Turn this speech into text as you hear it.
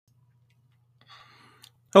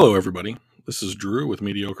Hello, everybody. This is Drew with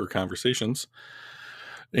Mediocre Conversations,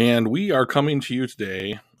 and we are coming to you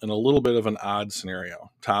today in a little bit of an odd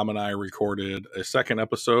scenario. Tom and I recorded a second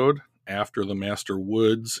episode after the Master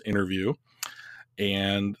Woods interview,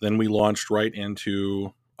 and then we launched right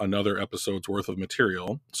into another episode's worth of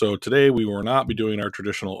material. So today we will not be doing our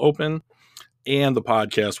traditional open, and the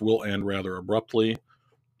podcast will end rather abruptly.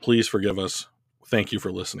 Please forgive us. Thank you for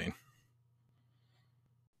listening.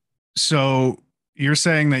 So you're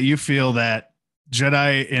saying that you feel that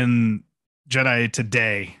Jedi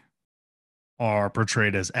today are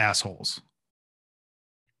portrayed as assholes,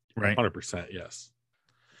 right? 100%, yes.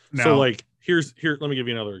 Now, So, like, here. Let me give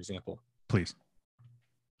you another example. Please.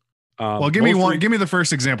 Well, give me one. Give me the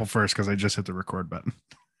first example first, because I just hit the record button.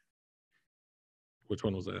 Which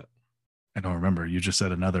one was that? I don't remember. You just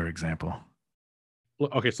said another example.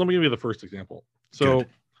 Okay, so let me give you the first example. So,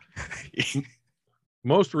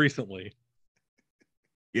 most recently,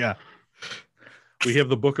 yeah, we have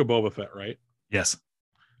the Book of Boba Fett, right? Yes.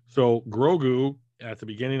 So Grogu, at the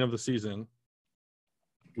beginning of the season,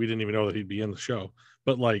 we didn't even know that he'd be in the show.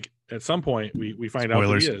 But like at some point, we find out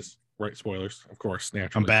that he is. Right, spoilers, of course,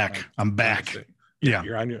 naturally. I'm back. Yeah,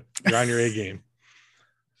 you're on your A game.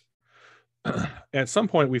 At some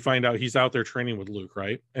point, we find out he's out there training with Luke,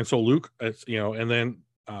 right? And so Luke, and then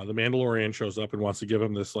the Mandalorian shows up and wants to give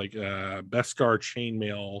him this like Beskar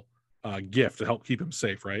chainmail gift to help keep him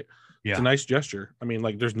safe, right? Yeah. It's a nice gesture. I mean,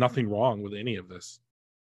 like, there's nothing wrong with any of this.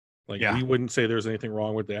 Like, we wouldn't say there's anything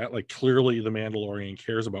wrong with that. Like, clearly the Mandalorian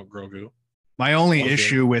cares about Grogu. My only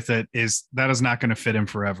issue with it is that is not going to fit him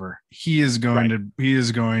forever. He is going to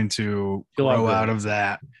grow out of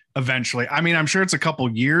that eventually. I mean, I'm sure it's a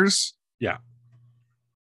couple years. Yeah.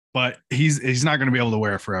 But he's not going to be able to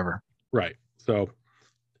wear it forever. Right. So,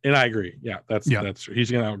 and I agree. Yeah, that's he's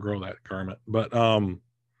going to outgrow that garment.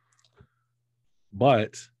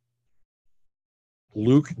 But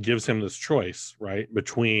Luke gives him this choice, right?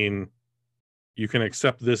 Between you can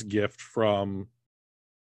accept this gift from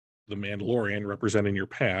the Mandalorian representing your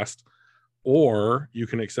past, or you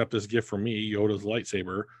can accept this gift from me, Yoda's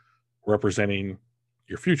lightsaber, representing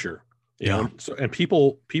your future. You know? So, and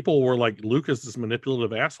people were like, Luke is this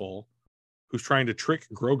manipulative asshole who's trying to trick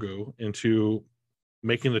Grogu into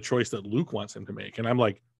making the choice that Luke wants him to make. And I'm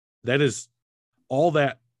like, that is all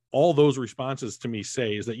those responses to me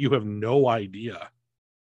say is that you have no idea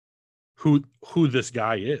who this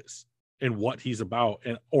guy is and what he's about,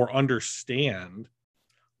 and or understand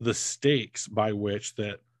the stakes by which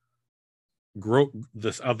that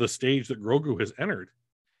the stage that Grogu has entered.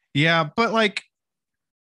 Yeah, but like,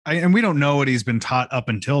 and we don't know what he's been taught up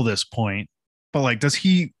until this point, but like, does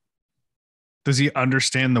he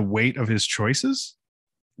understand the weight of his choices?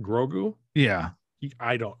 Grogu? Yeah.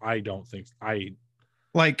 I don't think I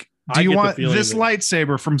like. Do you want this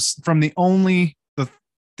lightsaber from the only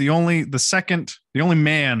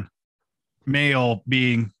male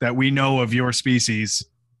being that we know of your species,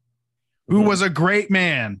 who was a great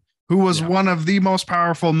man, who was one of the most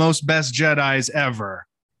powerful, most best Jedis ever?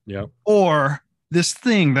 Yeah. Or this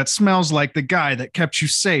thing that smells like the guy that kept you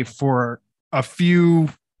safe for a few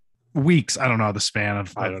weeks. I don't know the span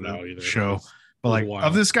of the show, but like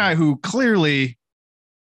of this guy who clearly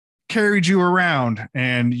carried you around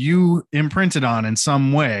and you imprinted on in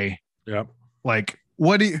some way. Yep. Like,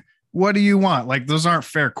 what do you want? Like, those aren't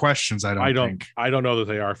fair questions. I don't know that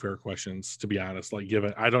they are fair questions, to be honest. Like,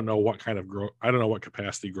 given I don't know what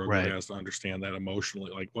capacity Grogu has to understand that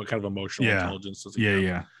emotionally. Like, what kind of emotional intelligence does he have?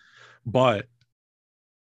 Yeah. But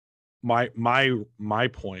my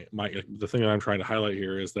point, the thing that I'm trying to highlight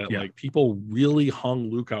here is that like people really hung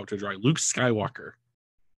Luke out to dry. Luke Skywalker.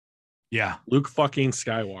 Yeah. Luke fucking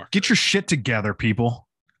Skywalker. Get your shit together, people.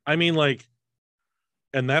 I mean, like,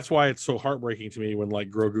 and that's why it's so heartbreaking to me when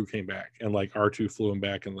like Grogu came back and like R2 flew him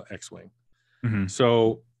back in the X-Wing. Mm-hmm.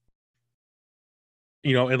 So,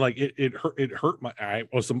 and like it hurt I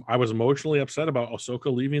was emotionally upset about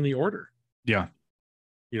Ahsoka leaving the Order. Yeah.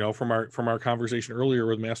 From our conversation earlier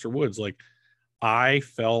with Master Woods, like I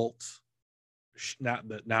felt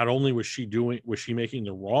not only was she making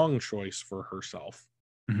the wrong choice for herself,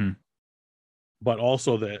 mm-hmm. but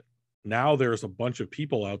also that now there's a bunch of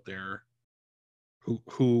people out there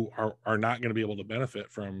who are not going to be able to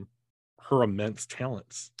benefit from her immense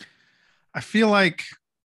talents. I feel like,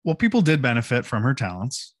 well, people did benefit from her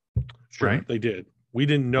talents. Sure, right? They did. We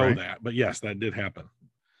didn't know that, but yes, that did happen.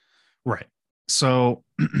 Right. So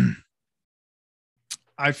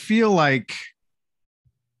I feel like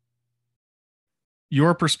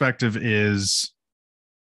your perspective is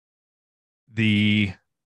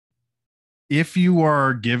if you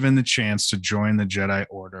are given the chance to join the Jedi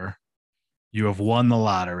Order, You have won the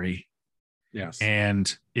lottery. Yes.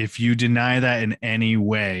 And if you deny that in any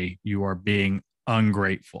way, you are being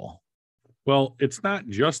ungrateful. Well, it's not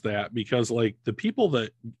just that, because like the people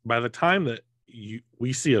that by the time that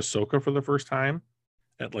we see Ahsoka for the first time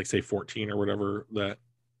at like say 14 or whatever that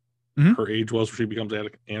her age was when she becomes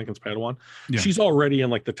Anakin's Padawan, she's already in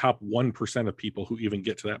like the top 1% of people who even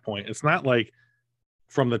get to that point. It's not like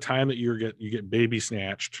from the time that you get baby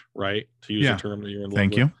snatched, right? To use a term that you're in love with.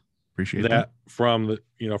 Thank you. Appreciate that. From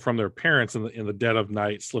the from their parents in the dead of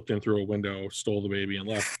night, slipped in through a window, stole the baby, and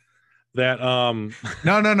left. That no,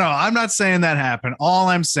 I'm not saying that happened. All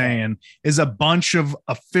I'm saying is a bunch of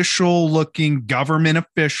official looking government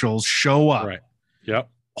officials show up. Right. Yep.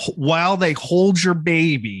 While they hold your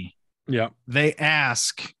baby. Yep. They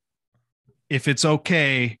ask if it's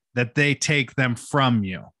okay that they take them from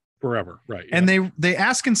you forever. Right. Yep. And they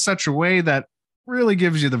ask in such a way that really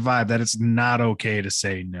gives you the vibe that it's not okay to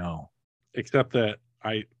say no. Except that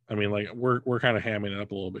I mean, like we're kind of hamming it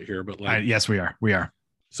up a little bit here, but like yes, we are.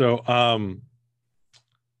 So from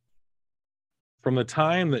the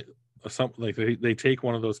time that they take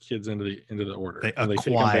one of those kids into the order, they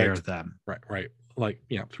acquire them. Right. Like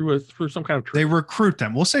through some kind of they recruit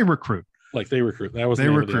them. We'll say recruit. Like they recruit. That was the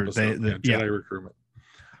name of the episode. Jedi recruitment.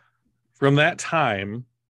 From that time,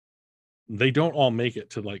 they don't all make it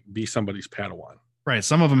to like be somebody's Padawan. Right.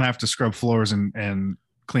 Some of them have to scrub floors and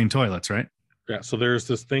clean toilets, right? Yeah. So there's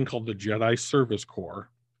this thing called the Jedi Service Corps,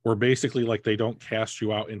 where basically like they don't cast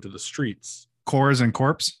you out into the streets. Corps and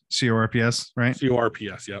corpse, CORPS, right?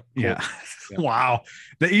 CORPS, yep. Yeah. Wow.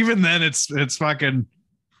 Even then it's fucking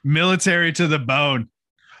military to the bone.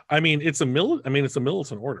 I mean, it's a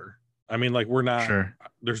militant order. I mean, like we're not sure.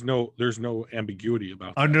 There's no ambiguity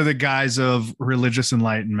about that. Under the guise of religious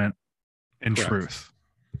enlightenment and truth.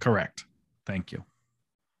 Correct. Thank you.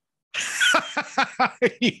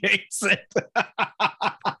 He hates it.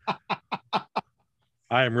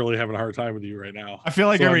 I am really having a hard time with you right now. I feel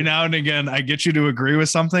like every now and again I get you to agree with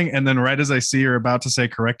something, and then right as I see you're about to say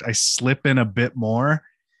correct, I slip in a bit more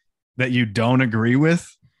that you don't agree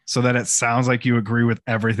with, so that it sounds like you agree with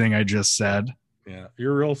everything I just said. Yeah,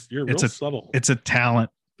 you're real subtle. It's a talent.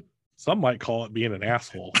 Some might call it being an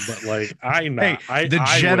asshole, but like the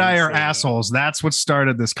Jedi are assholes. That's what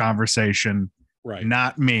started this conversation, right?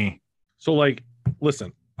 Not me. So like,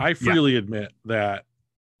 listen, I freely admit that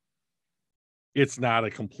it's not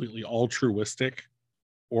a completely altruistic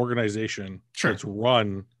organization. Sure. It's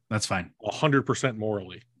run. That's fine. 100%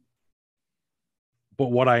 morally.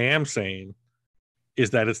 But what I am saying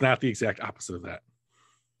is that it's not the exact opposite of that.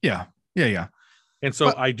 Yeah. And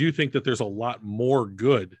so I do think that there's a lot more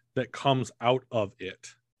good that comes out of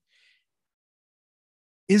it.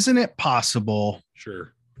 Isn't it possible?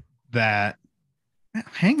 Sure. That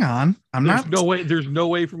hang on. There's no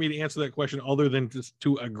way for me to answer that question other than just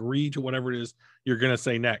to agree to whatever it is you're going to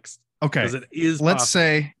say next. Okay. Because it is let's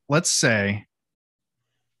say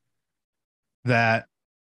that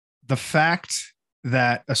the fact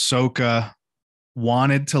that Ahsoka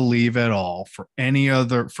wanted to leave at all for any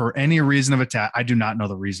reason of attack. I do not know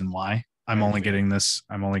the reason why. I'm only getting this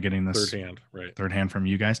third hand from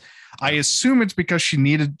you guys. Yeah. I assume it's because she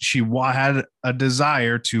had a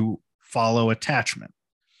desire to follow attachment.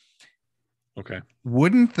 Okay.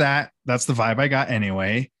 That's the vibe I got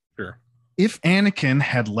anyway. Sure. If Anakin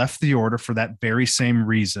had left the order for that very same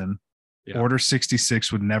reason, Order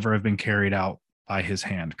 66 would never have been carried out by his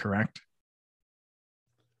hand, correct?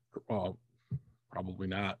 Well, probably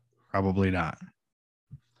not.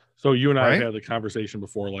 So you and I had the conversation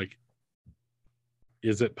before, like,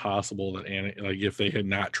 is it possible that if they had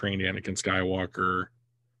not trained Anakin Skywalker,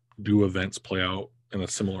 do events play out in a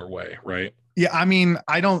similar way, right? Yeah, I mean,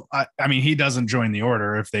 he doesn't join the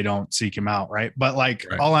order if they don't seek him out, right? But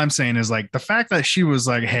all I'm saying is like the fact that she was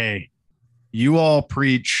like, hey, you all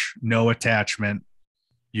preach no attachment.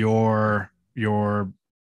 Your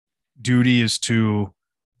duty is to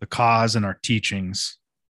the cause and our teachings.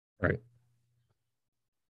 Right.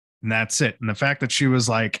 And that's it. And the fact that she was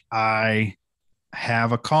like, I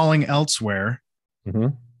have a calling elsewhere. Mm-hmm.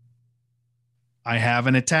 I have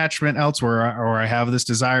an attachment elsewhere, or I have this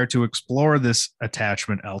desire to explore this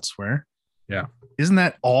attachment elsewhere. Yeah. Isn't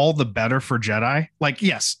that all the better for Jedi? Like,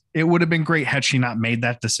 yes, it would have been great had she not made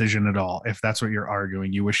that decision at all. If that's what you're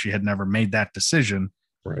arguing, you wish she had never made that decision.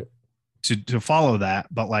 Right. To follow that,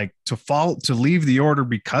 but like to leave the order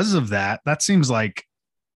because of that seems like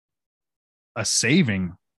a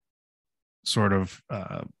saving sort of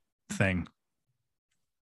thing.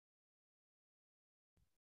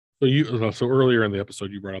 So earlier in the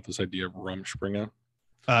episode, you brought up this idea of Rumspringa.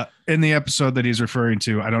 In the episode that he's referring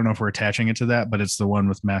to, I don't know if we're attaching it to that, but it's the one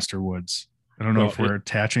with Master Woods. I don't know if we're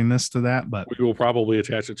attaching this to that, but we will probably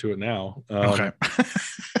attach it to it now. Okay.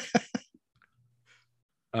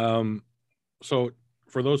 So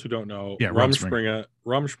for those who don't know, yeah,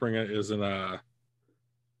 Rumspringa is a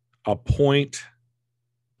point,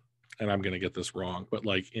 and I'm going to get this wrong, but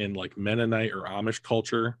like in like Mennonite or Amish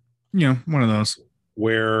culture. Yeah, one of those.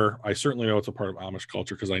 Where I certainly know it's a part of Amish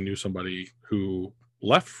culture because I knew somebody who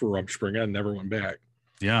left for Rumspringa and never went back.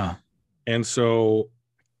 Yeah. And so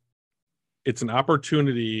it's an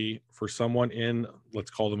opportunity for someone in, let's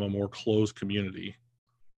call them a more closed community,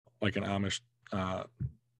 like an Amish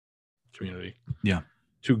community. Yeah.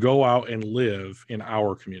 To go out and live in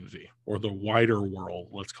our community or the wider world,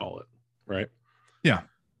 let's call it. Right. Yeah.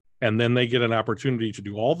 And then they get an opportunity to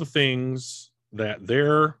do all the things that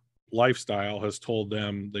their lifestyle has told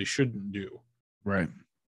them they shouldn't do. Right.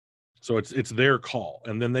 So it's their call.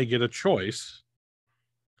 And then they get a choice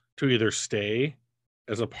to either stay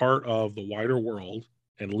as a part of the wider world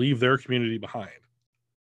and leave their community behind,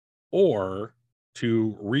 or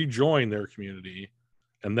to rejoin their community,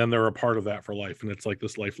 and then they're a part of that for life. And it's like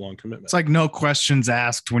this lifelong commitment. It's like no questions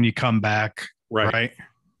asked when you come back. Right.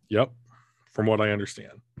 Yep. From what I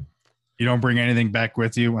understand. You don't bring anything back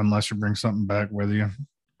with you unless you bring something back with you.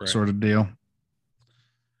 Right. Sort of deal.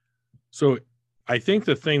 So I think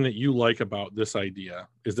the thing that you like about this idea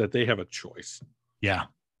is that they have a choice. Yeah.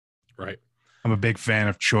 Right. I'm a big fan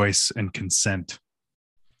of choice and consent.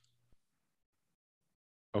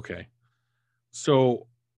 Okay. So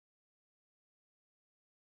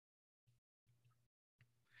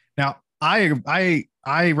now I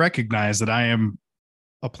recognize that I am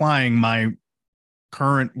applying my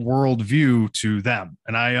current worldview to them.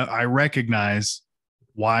 And I recognize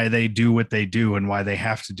why they do what they do and why they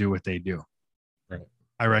have to do what they do. Right.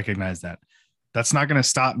 I recognize that. That's not going to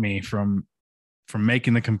stop me from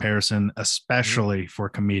making the comparison, especially for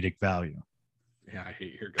comedic value. Yeah, I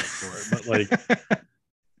hate your guts for it, but like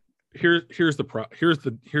here's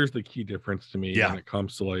the key difference to me when it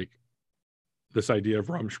comes to like this idea of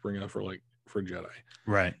Rumspringa for Jedi.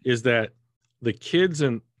 Right. Is that the kids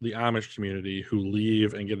in the Amish community who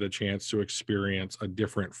leave and get a chance to experience a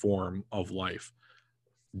different form of life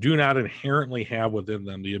do not inherently have within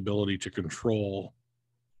them the ability to control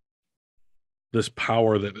this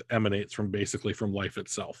power that emanates from life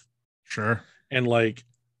itself. Sure. And like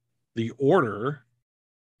the order,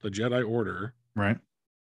 the Jedi Order, right,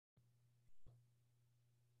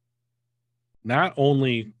 not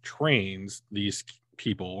only trains these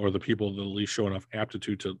people, or the people that at least show enough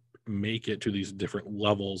aptitude to make it to these different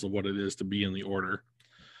levels of what it is to be in the Order,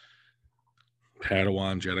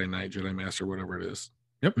 Padawan, Jedi Knight, Jedi Master, whatever it is.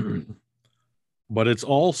 Yep. But it's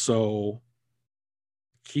also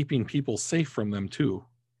keeping people safe from them too.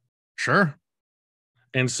 Sure.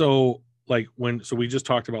 And so like we just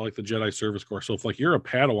talked about like the Jedi Service Corps. So if like you're a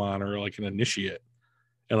Padawan or like an initiate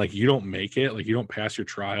and like you don't make it, like you don't pass your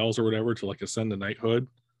trials or whatever to like ascend to knighthood,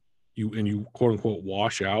 you quote unquote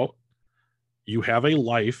wash out, you have a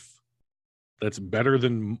life that's better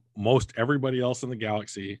than most everybody else in the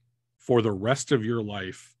galaxy for the rest of your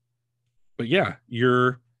life. But yeah,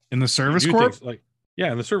 you're in the service corps.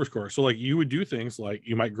 In the service corps. So like you would do things like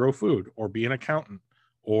you might grow food or be an accountant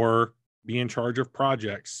or be in charge of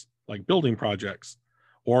projects like building projects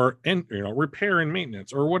or repair and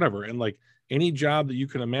maintenance or whatever. And like any job that you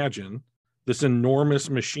can imagine, this enormous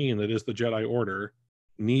machine that is the Jedi Order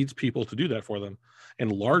needs people to do that for them.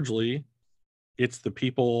 And largely it's the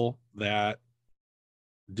people that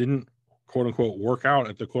didn't quote unquote work out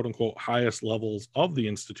at the quote unquote highest levels of the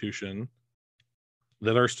institution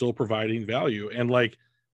that are still providing value. And like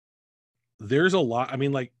there's a lot, I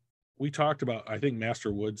mean, like we talked about, I think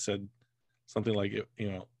Master Wood said something like,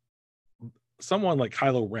 someone like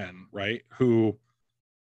Kylo Ren, right, who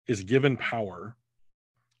is given power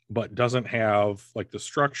but doesn't have like the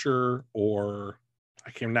structure, or I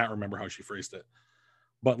cannot remember how she phrased it,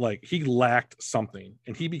 but like he lacked something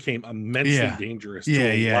and he became immensely dangerous to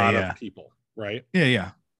a lot of people, right?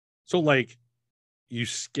 Yeah. So like you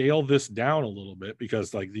scale this down a little bit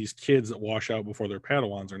because like these kids that wash out before their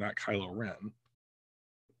Padawans are not Kylo Ren,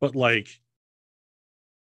 but like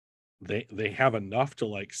they have enough to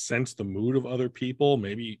like sense the mood of other people.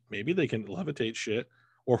 Maybe they can levitate shit,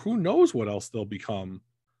 or who knows what else they'll become,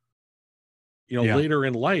 later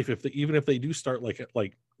in life, even if they do start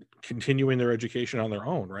like continuing their education on their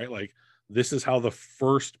own, right? Like this is how the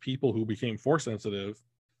first people who became force sensitive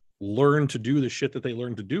learn to do the shit that they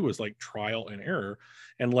learned to do, is like trial and error.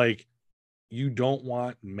 And like you don't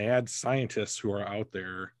want mad scientists who are out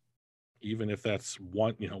there, even if that's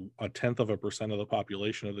 0.1% of the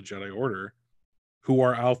population of the Jedi Order, who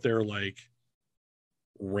are out there like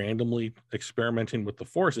randomly experimenting with the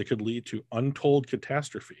Force, it could lead to untold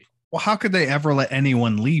catastrophe. Well, how could they ever let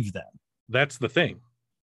anyone leave then? That's the thing,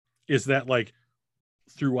 is that like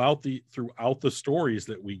throughout the stories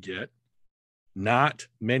that we get, not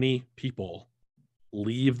many people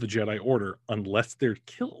leave the Jedi Order unless they're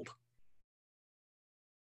killed.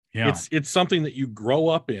 Yeah. It's something that you grow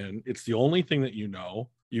up in. It's the only thing that you know.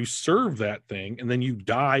 You serve that thing and then you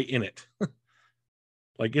die in it.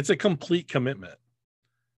 Like, it's a complete commitment.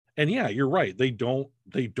 And yeah, you're right. They don't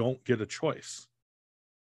get a choice.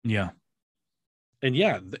 Yeah. And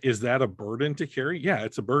yeah, is that a burden to carry? Yeah,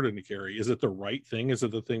 it's a burden to carry. Is it the right thing? Is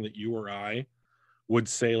it the thing that you or I would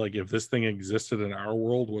say, like, if this thing existed in our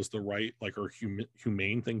world, was the right, like, or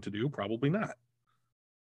humane thing to do? Probably not.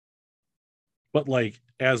 But like,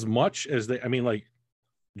 as much as like,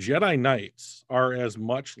 Jedi Knights are as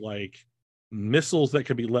much like missiles that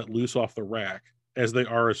can be let loose off the rack as they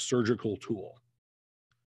are a surgical tool.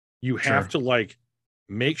 You have to like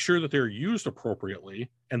make sure that they're used appropriately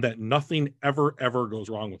and that nothing ever goes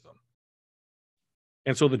wrong with them.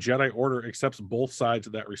 And so the Jedi Order accepts both sides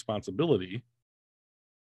of that responsibility.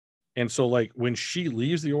 And so like when she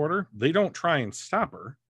leaves the Order, they don't try and stop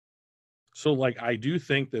her. So like, I do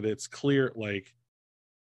think that it's clear, like,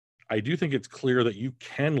 I do think it's clear that you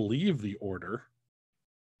can leave the Order.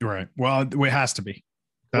 Right. Well, it has to be.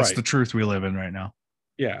 That's the truth we live in right now.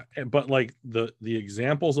 Yeah. But like the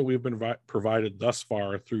examples that we've been provided thus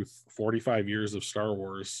far through 45 years of Star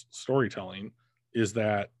Wars storytelling is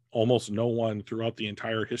that almost no one throughout the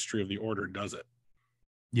entire history of the Order does it.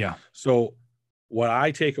 Yeah. So what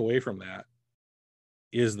I take away from that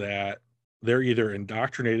is that they're either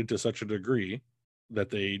indoctrinated to such a degree that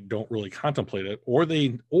they don't really contemplate it, or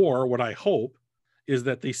what I hope is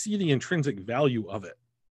that they see the intrinsic value of it.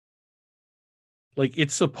 Like,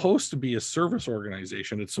 it's supposed to be a service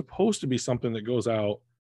organization. It's supposed to be something that goes out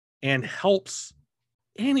and helps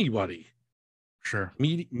anybody. Sure.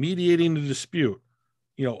 Mediating the dispute,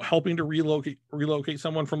 helping to relocate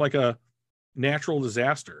someone from like a natural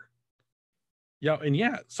disaster. Yeah. And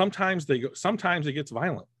yeah, sometimes it gets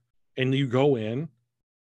violent and you go in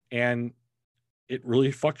and it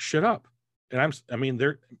really fucks shit up. And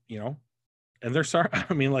they're sorry.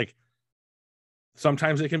 I mean, like,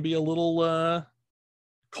 sometimes it can be a little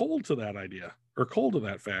cold to that idea or cold to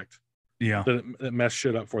that fact. Yeah. That it messed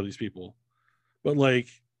shit up for these people. But like,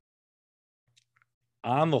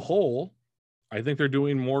 on the whole, I think they're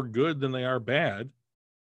doing more good than they are bad.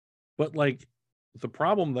 But like, the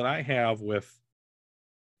problem that I have with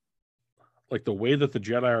like the way that the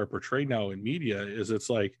Jedi are portrayed now in media is it's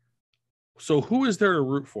like, so who is there to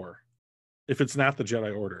root for if it's not the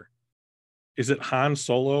Jedi Order? Is it Han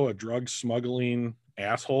Solo, a drug smuggling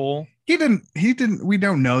asshole? We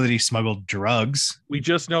don't know that he smuggled drugs. We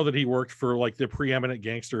just know that he worked for like the preeminent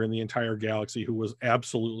gangster in the entire galaxy who was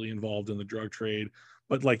absolutely involved in the drug trade.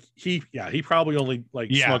 But like he probably only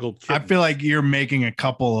smuggled kittens. I feel like you're making a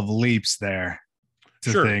couple of leaps there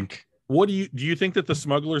to think. What do you think that the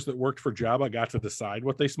smugglers that worked for Jabba got to decide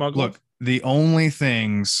what they smuggled? Look, the only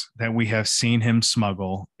things that we have seen him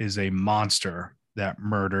smuggle is a monster that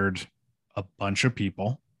murdered a bunch of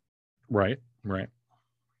people. Right.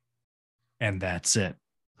 And that's it.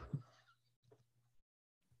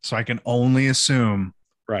 So I can only assume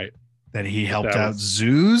that he helped out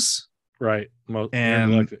zoos. Right.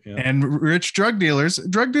 And rich drug dealers.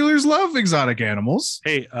 Drug dealers love exotic animals.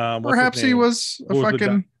 Hey, perhaps he was a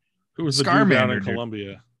fucking who was the dude down in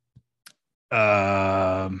Colombia?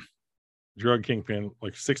 Drug kingpin,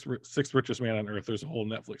 like sixth richest man on earth. There's a whole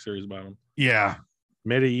Netflix series about him. Yeah.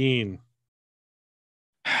 Medellin.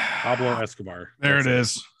 Pablo Escobar. There it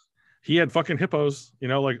is. He had fucking hippos,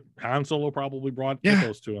 like Han Solo probably brought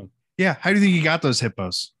hippos to him. Yeah. How do you think he got those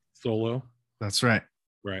hippos? Solo. That's right.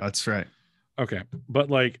 Right. That's right. Okay. But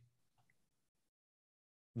like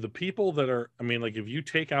the people that are, like if you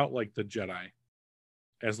take out like the Jedi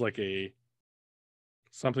as like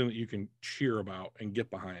something that you can cheer about and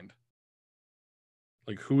get behind,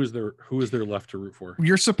 like who is there left to root for?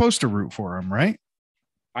 You're supposed to root for him, right?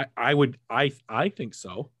 I think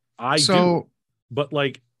so. I do. But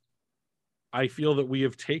like, I feel that we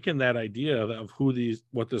have taken that idea of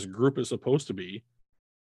what this group is supposed to be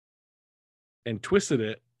and twisted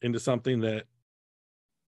it into something that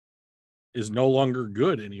is no longer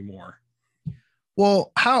good anymore.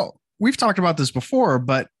 Well, we've talked about this before,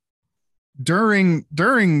 but during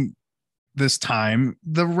this time,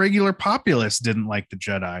 the regular populace didn't like the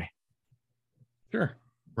Jedi. Sure.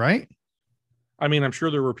 Right? I'm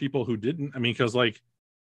sure there were people who didn't. Because like,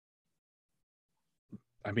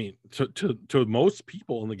 to most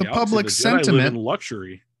people in the galaxy, public the Jedi sentiment live in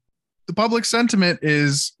luxury. the public sentiment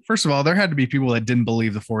is, first of all, there had to be people that didn't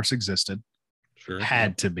believe the Force existed. Sure.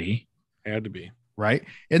 Had to be. Right.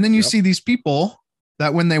 And then you see these people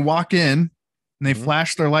that when they walk in and they Mm-hmm.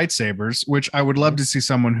 flash their lightsabers, which I would love to see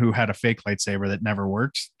someone who had a fake lightsaber that never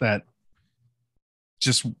worked, that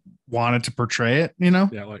just wanted to portray it, you know?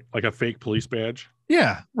 Yeah, like a fake police badge.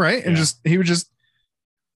 Yeah, right. And he would just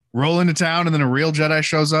roll into town, and then a real Jedi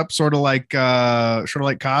shows up, sort of like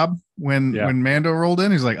Cobb when Mando rolled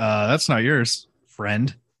in. He's like, that's not yours,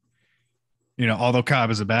 friend. You know, although Cobb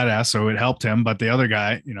is a badass, so it helped him, but the other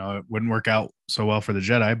guy, you know, it wouldn't work out so well for the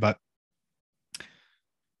Jedi. But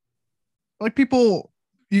like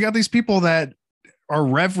you got these people that are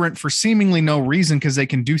reverent for seemingly no reason because they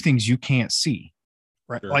can do things you can't see,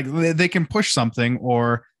 right? Sure. Like they can push something,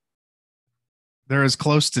 or they're as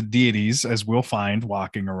close to deities as we'll find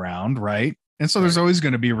walking around, right? And so there's always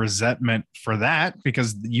going to be resentment for that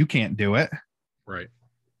because you can't do it. Right.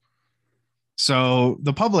 So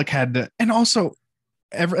the public had to, and also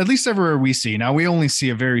at least everywhere we see, now we only see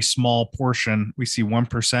a very small portion. We see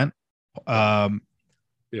 1%,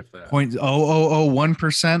 if that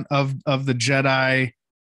 0.0001% of the Jedi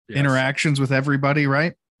interactions with everybody,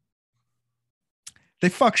 right? They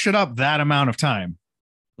fuck shit up that amount of time.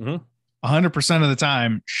 100% of the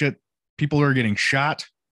time, people are getting shot.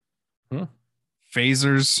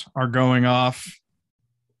 Phasers are going off,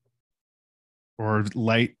 or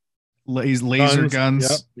laser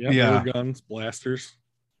guns. Laser guns, blasters.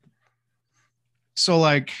 So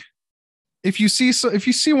like, if you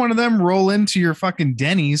see one of them roll into your fucking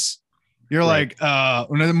Denny's, you're like,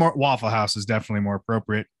 Waffle House is definitely more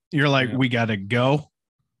appropriate. You're like, we gotta go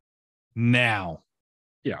now.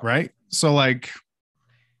 Yeah. Right. So like,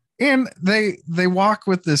 and they walk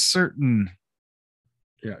with this certain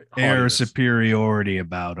air of superiority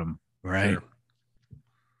about them, right? Sure.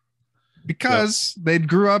 Because they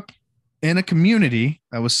grew up in a community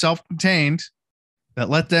that was self-contained, that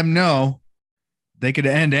let them know they could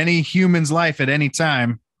end any human's life at any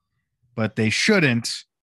time, but they shouldn't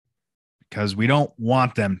because we don't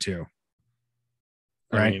want them to.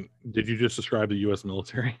 Right? I mean, did you just describe the U.S.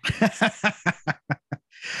 military?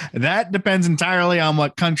 That depends entirely on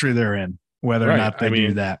what country they're in, whether or not they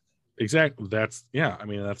do that. Exactly. That's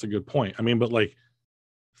a good point. I mean, but like,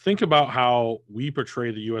 think about how we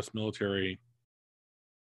portray the U.S. military,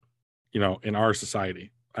 you know, in our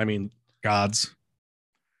society. I mean, gods.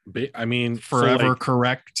 I mean, forever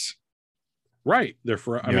correct. Right.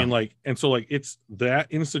 Therefore, I mean, like, and so like, it's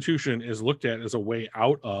that institution is looked at as a way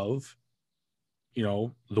out of, you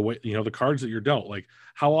know, the way, you know, the cards that you're dealt. Like,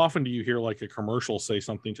 how often do you hear like a commercial say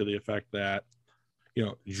something to the effect that, you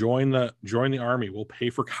know, join the army, we'll pay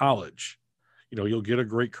for college, you know, you'll get a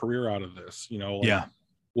great career out of this, you know, like,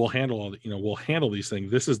 we'll handle these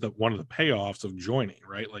things. This is one of the payoffs of joining,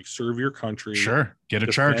 right? Like, serve your country, get a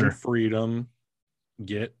charger, freedom,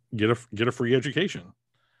 get a free education,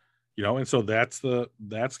 you know. And so that's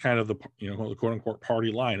kind of the, you know, the quote unquote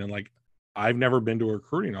party line. And like, I've never been to a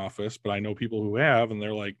recruiting office, but I know people who have, and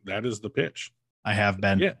they're like, that is the pitch. I have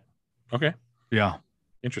been. Yeah. Okay. Yeah.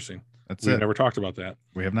 Interesting. We've never talked about that.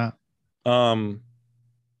 We have not.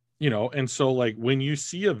 You know, and so like, when you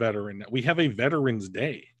see a veteran, we have a Veterans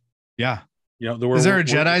Day. Yeah. You know, is there a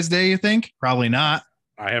Jedi's Day, you think? Probably not.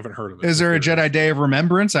 I haven't heard of it. Is there a Jedi Day of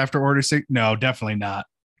Remembrance after Order 6? No, definitely not.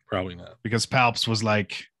 Probably not. Because Palps was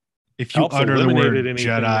like, if you utter the word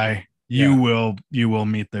Jedi, you will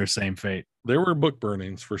meet their same fate. There were book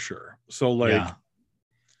burnings for sure. So like,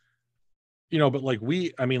 you know, but like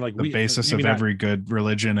the basis of every good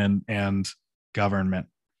religion and government.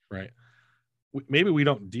 Right. Maybe we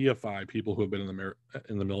don't deify people who have been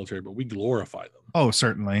in the military, but we glorify them. Oh,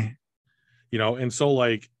 certainly. You know, and so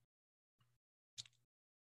like,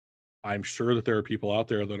 I'm sure that there are people out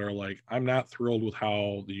there that are like, I'm not thrilled with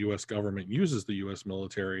how the U.S. government uses the U.S.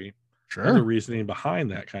 military. Sure. And the reasoning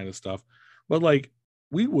behind that kind of stuff. But like,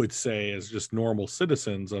 we would say, as just normal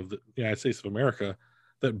citizens of the United States of America,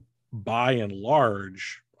 that by and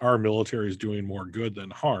large, our military is doing more good than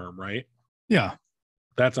harm, right? Yeah.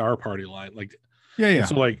 That's our party line. Like, yeah.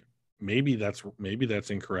 So like, maybe that's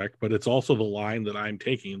incorrect, but it's also the line that I'm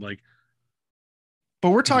taking. Like, but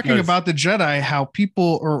we're talking about the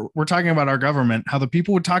Jedi, we're talking about our government, how the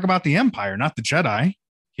people would talk about the Empire, not the Jedi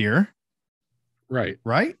here. Right.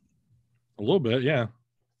 Right. A little bit. Yeah.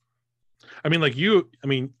 I mean, like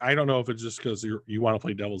I don't know if it's just because you want to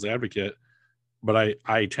play devil's advocate, but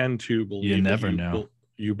I tend to believe you never know.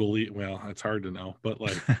 You believe, well, it's hard to know, but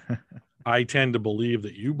like, I tend to believe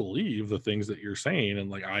that you believe the things that you're saying. And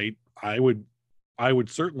like, I would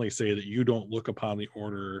certainly say that you don't look upon the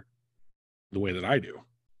order the way that I do.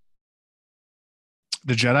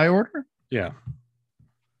 The Jedi Order? Yeah.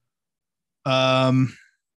 I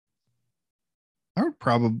would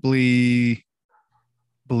probably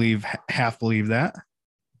half believe that.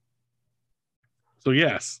 So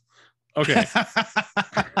yes. Okay.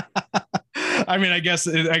 I mean, I guess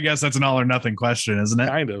that's an all or nothing question, isn't it?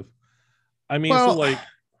 Kind of. I mean, well, so like,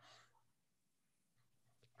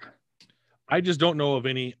 I don't know of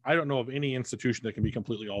any institution that can be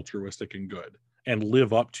completely altruistic and good and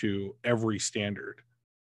live up to every standard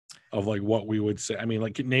of like what we would say. I mean,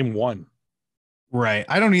 like, name one. Right.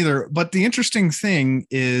 I don't either. But the interesting thing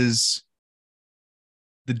is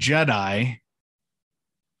the Jedi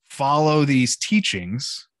follow these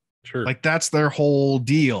teachings. Sure. Like that's their whole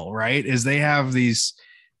deal, right? Is they have these,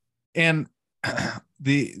 and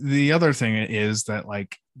the other thing is that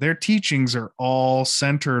like their teachings are all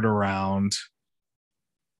centered around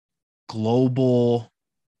global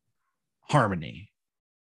harmony,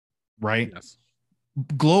 right? Yes.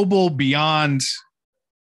 Global beyond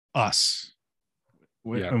us.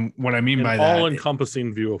 Yeah. And what I mean An by that,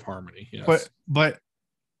 all-encompassing view of harmony. Yes. But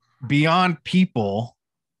beyond people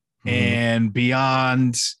and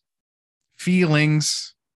beyond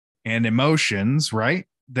feelings and emotions, right?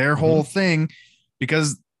 Their whole thing,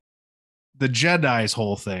 because the Jedi's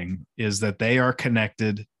whole thing is that they are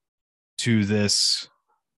connected to this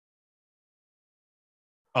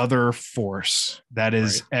other force that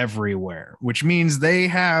is everywhere, which means they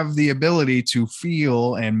have the ability to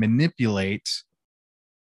feel and manipulate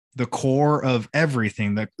the core of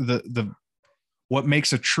everything, the what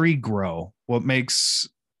makes a tree grow, what makes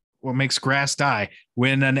grass die,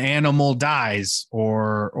 when an animal dies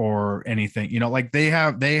or anything, you know, like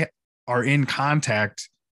they are in contact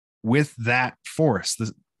with that force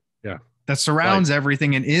that surrounds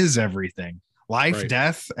everything and is everything, life,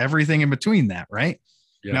 death, everything in between that, right?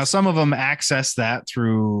 Yes. Now, some of them access that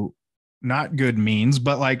through not good means,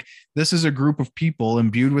 but like this is a group of people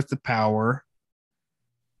imbued with the power,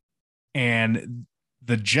 and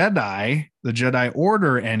the Jedi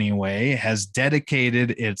Order anyway, has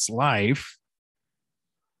dedicated its life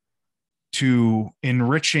to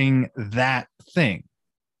enriching that thing,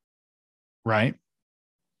 right?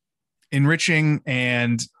 Enriching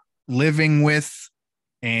and living with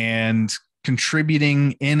and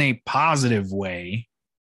contributing in a positive way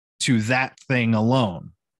to that thing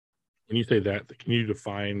alone. When you say that, can you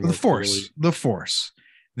define the force?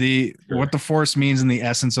 What the force means in the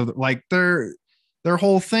essence of like their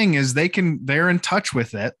whole thing is they're in touch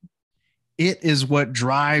with it. It is what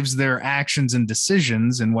drives their actions and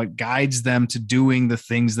decisions and what guides them to doing the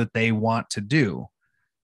things that they want to do.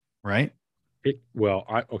 Right? I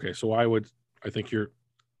think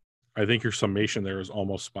your summation there is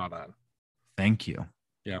almost spot on. Thank you.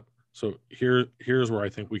 Yeah. So here's where I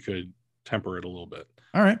think we could temper it a little bit.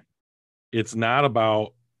 All right. It's not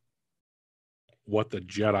about what the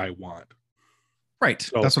Jedi want. Right.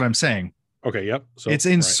 So, that's what I'm saying. Okay. Yep. So it's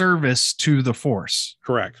in service to the Force.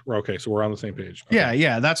 Correct. Okay. So we're on the same page. Okay.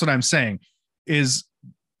 Yeah. That's what I'm saying is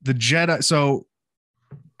the Jedi. So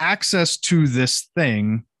access to this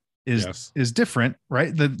thing is different,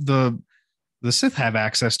 right? The Sith have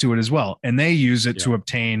access to it as well, and they use it to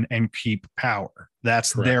obtain and keep power.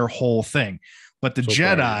 That's their whole thing. But the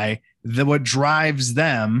Jedi, what drives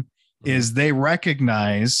them is they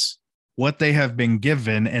recognize what they have been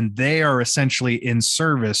given, and they are essentially in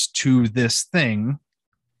service to this thing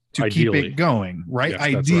to keep it going, right? Yes,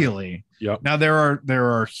 ideally. Right. Yep. Now there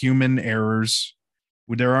are human errors.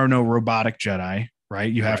 There are no robotic Jedi,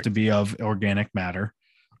 right? You have to be of organic matter.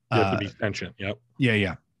 You have to be sentient. Yep.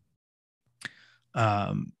 Yeah.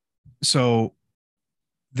 So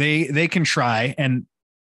they can try, and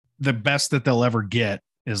the best that they'll ever get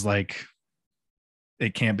is like,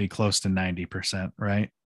 it can't be close to 90%, right?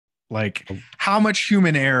 Like, how much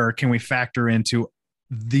human error can we factor into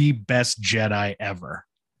the best Jedi ever?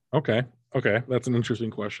 Okay. That's an interesting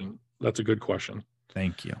question. That's a good question.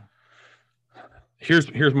 Thank you.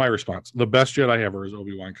 Here's my response. The best Jedi ever is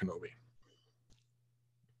Obi-Wan Kenobi.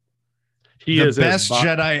 He is the best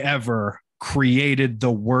Jedi ever. Created the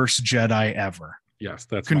worst Jedi ever. Yes,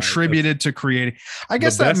 that's contributed to creating. I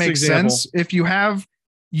guess that makes sense. If you have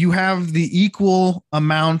the equal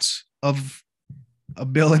amount of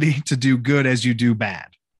ability to do good as you do bad,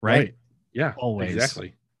 right? Yeah, always.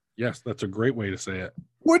 Exactly. Yes, that's a great way to say it.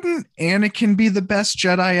 Wouldn't Anakin be the best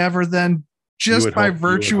Jedi ever then? Just by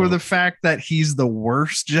virtue of the fact that he's the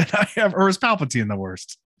worst Jedi ever, or is Palpatine the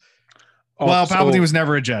worst? Well, Palpatine was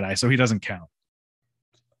never a Jedi, so he doesn't count.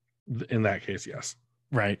 In that case, yes.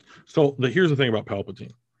 Right. So here's the thing about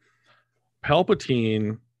Palpatine.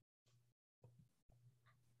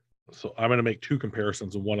 So I'm going to make two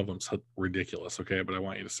comparisons, and one of them's ridiculous. Okay, but I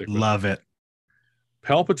want you to stick with Love it.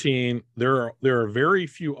 Palpatine. There are very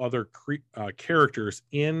few other characters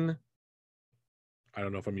in. I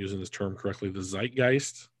don't know if I'm using this term correctly. The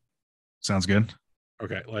zeitgeist. Sounds good.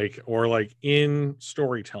 Okay, like in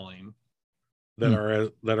storytelling that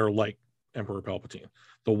are like Emperor Palpatine.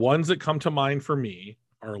 The ones that come to mind for me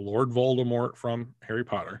are Lord Voldemort from Harry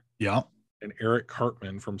Potter. Yeah. And Eric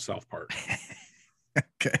Cartman from South Park.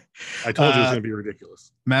 Okay. I told you it was going to be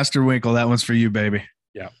ridiculous. Master Winkle, that one's for you, baby.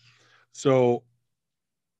 Yeah. So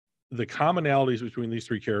the commonalities between these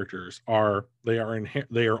three characters are they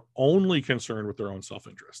are only concerned with their own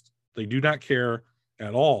self-interest. They do not care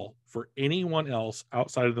at all for anyone else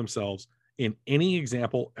outside of themselves in any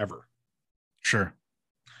example ever. Sure.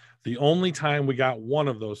 The only time we got one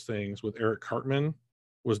of those things with Eric Cartman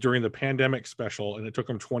was during the pandemic special, and it took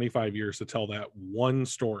him 25 years to tell that one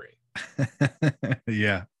story.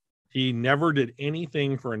 Yeah. He never did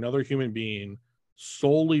anything for another human being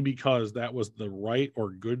solely because that was the right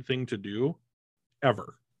or good thing to do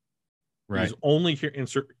ever. Right. He's only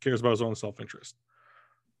cares about his own self-interest.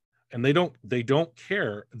 And they don't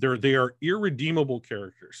care. They are irredeemable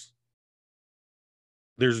characters.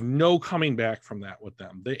 There's no coming back from that with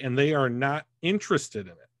them. They are not interested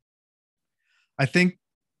in it. I think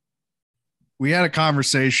we had a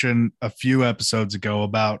conversation a few episodes ago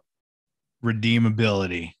about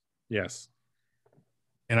redeemability. Yes.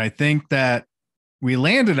 And I think that we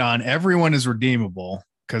landed on everyone is redeemable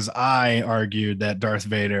because I argued that Darth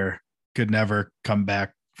Vader could never come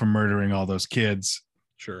back from murdering all those kids.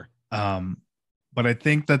 Sure. But I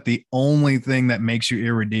think that the only thing that makes you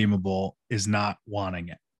irredeemable is not wanting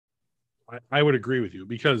it. I would agree with you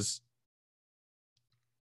because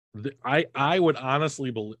I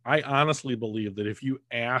honestly believe that if you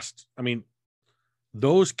asked, I mean,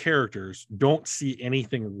 those characters don't see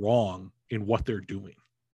anything wrong in what they're doing.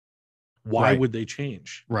 Why would they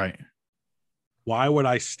change? Right. Why would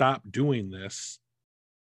I stop doing this?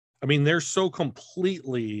 I mean, they're so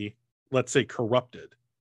completely, let's say, corrupted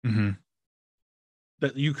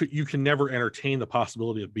that you can never entertain the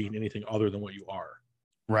possibility of being anything other than what you are.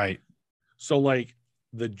 Right. So like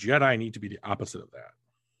the Jedi need to be the opposite of that.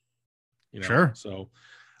 You know? Sure. So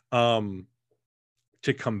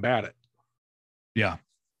to combat it. Yeah.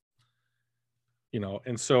 You know,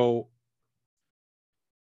 and so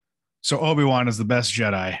Obi-Wan is the best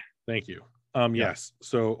Jedi. Thank you. Yes.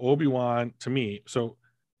 So Obi-Wan to me, so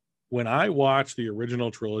when I watch the original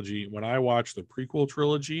trilogy, when I watch the prequel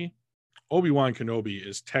trilogy, Obi-Wan Kenobi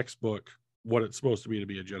is textbook what it's supposed to be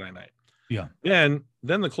a Jedi Knight. Yeah. Then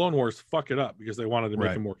the Clone Wars fuck it up because they wanted to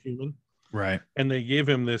make him more human. Right. And they gave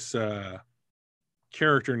him this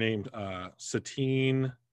character named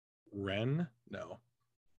Satine Wren. No.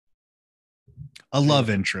 A love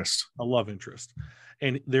interest.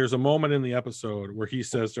 And there's a moment in the episode where he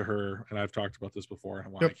says to her, and I've talked about this before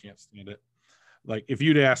and why I can't stand it. Like, if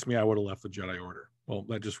you'd asked me, I would have left the Jedi Order. Well,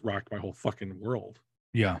 that just rocked my whole fucking world.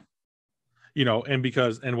 Yeah. You know,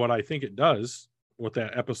 and what I think it does, what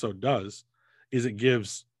that episode does, is it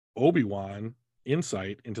gives Obi-Wan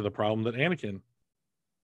insight into the problem that Anakin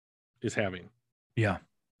is having. Yeah.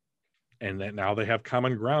 And that now they have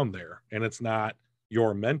common ground there. And it's not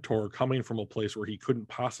your mentor coming from a place where he couldn't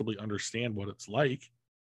possibly understand what it's like.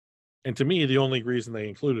 And to me, the only reason they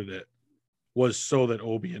included it was so that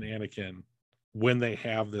Obi and Anakin, when they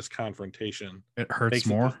have this confrontation, it hurts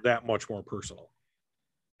more. It that much more personal.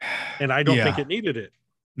 And I don't think it needed it.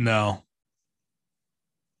 No.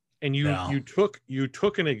 And you took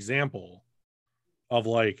an example of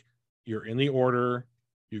like, you're in the Order,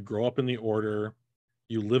 you grow up in the Order,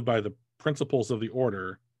 you live by the principles of the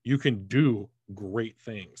Order, you can do great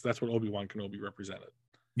things. That's what Obi-Wan Kenobi represented.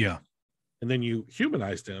 Yeah. And then you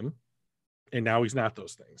humanized him, and now he's not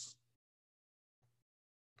those things.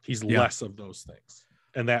 He's less of those things.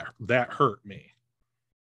 And that hurt me.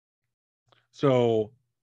 So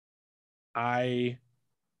I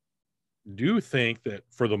do think that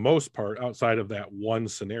for the most part, outside of that one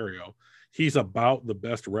scenario, he's about the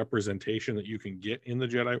best representation that you can get in the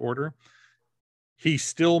Jedi Order. He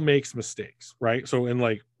still makes mistakes, right? So in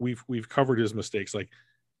like we've covered his mistakes. Like,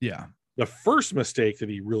 the first mistake that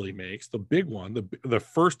he really makes, the big one, the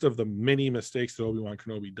first of the many mistakes that Obi-Wan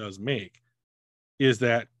Kenobi does make, is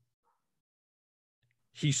that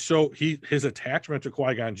his attachment to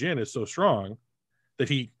Qui-Gon Jinn is so strong that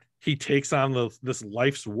he takes on this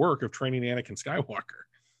life's work of training Anakin Skywalker.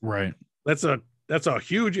 Right. That's a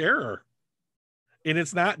huge error. And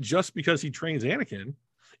it's not just because he trains Anakin,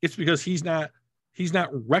 it's because he's not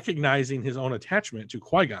recognizing his own attachment to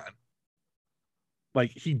Qui-Gon.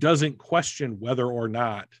 Like, he doesn't question whether or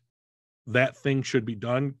not that thing should be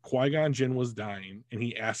done. Qui-Gon Jinn was dying, and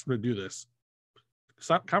he asked him to do this.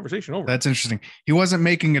 Conversation over. That's interesting. He wasn't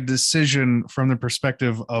making a decision from the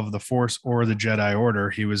perspective of the Force or the Jedi Order.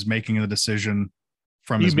 He was making a decision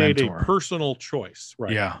from his mentor. He made a personal choice,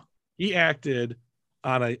 right? Yeah. He acted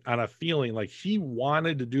on a feeling like he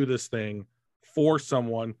wanted to do this thing for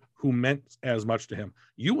someone who meant as much to him.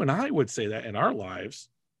 You and I would say that in our lives.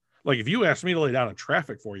 Like, if you asked me to lay down in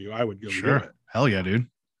traffic for you, I would go do it. Hell yeah, dude.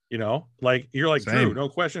 You know, like, you're like, same. Drew, no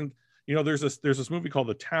question. You know, there's this movie called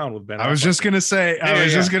The Town with Ben Affleck. I was just gonna say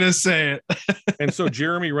it. And so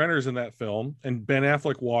Jeremy Renner's in that film, and Ben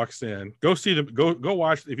Affleck walks in. Go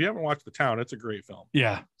watch. If you haven't watched The Town, it's a great film.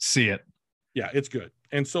 Yeah, see it. Yeah, it's good.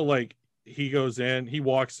 And so, like, he goes in, he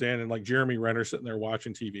walks in, and like Jeremy Renner sitting there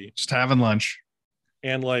watching TV, just having lunch,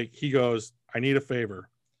 and like he goes, "I need a favor.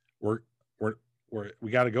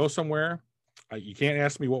 We got to go somewhere. You can't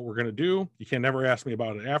ask me what we're gonna do. You can never ask me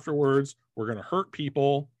about it afterwards. We're gonna hurt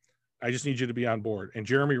people. I just need you to be on board." And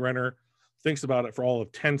Jeremy Renner thinks about it for all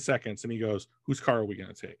of 10 seconds, and he goes, "Whose car are we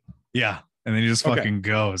going to take?" Yeah. And then he just fucking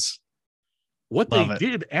goes. What they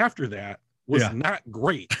did after that was not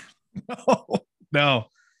great. No.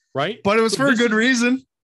 Right? But it was for a good reason.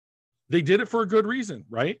 They did it for a good reason,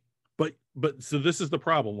 right? But so this is the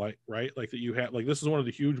problem, like, right? Like, that you have, like, this is one of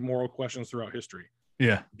the huge moral questions throughout history.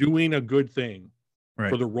 Yeah. Doing a good thing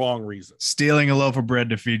for the wrong reason. Stealing a loaf of bread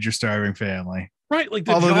to feed your starving family. Right. Like,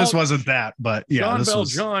 although this wasn't that, but yeah. John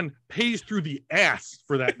Valjean pays through the ass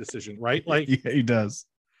for that decision, right? Like, yeah, he does.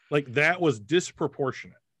 Like, that was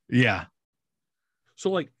disproportionate. Yeah. So,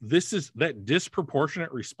 like, this is that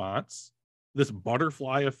disproportionate response, this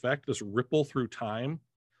butterfly effect, this ripple through time.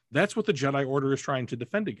 That's what the Jedi Order is trying to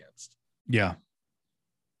defend against. Yeah.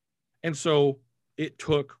 And so it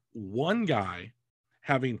took one guy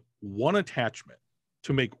having one attachment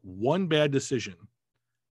to make one bad decision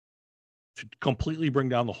to completely bring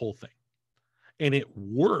down the whole thing. And it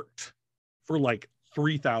worked for like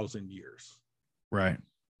 3,000 years. Right.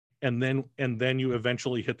 And then you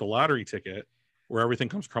eventually hit the lottery ticket where everything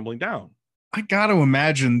comes crumbling down. I got to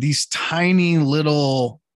imagine these tiny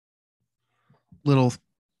little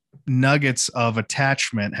nuggets of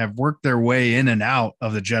attachment have worked their way in and out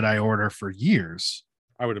of the Jedi Order for years.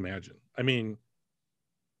 I would imagine. I mean,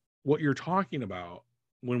 what you're talking about,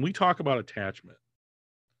 when we talk about attachment,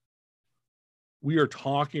 we are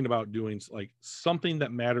talking about doing like something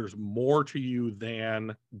that matters more to you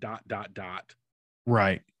than ...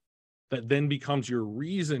 Right. That then becomes your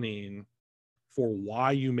reasoning for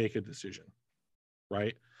why you make a decision.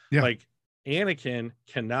 Right. Yeah. Like, Anakin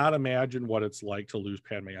cannot imagine what it's like to lose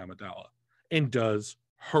Padme Amidala, and does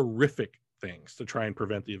horrific things to try and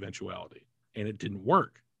prevent the eventuality. And it didn't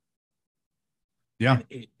work. Yeah.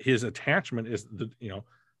 His attachment is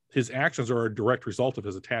his actions are a direct result of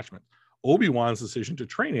his attachment. Obi-Wan's decision to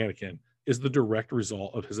train Anakin is the direct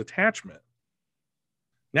result of his attachment.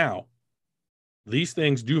 Now, these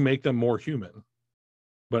things do make them more human,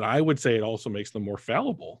 but I would say it also makes them more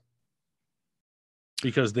fallible,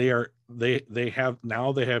 because they have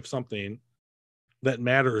something that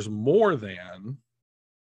matters more than.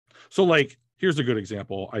 So, like, here's a good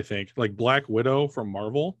example, I think, like Black Widow from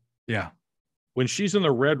Marvel. Yeah. When she's in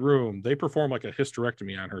the Red Room, they perform like a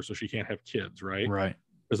hysterectomy on her so she can't have kids, right? Right.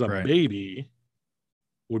 As a baby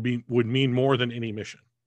would mean more than any mission.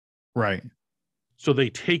 Right. So they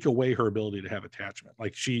take away her ability to have attachment.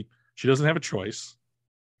 Like, she doesn't have a choice.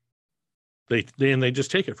 They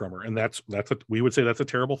just take it from her, and we would say that's a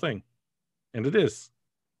terrible thing, and it is.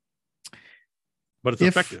 But it's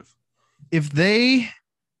effective. If they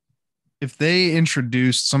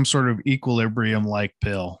introduced some sort of equilibrium-like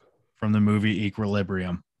pill from the movie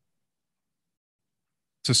Equilibrium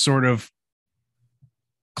to sort of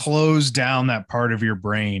close down that part of your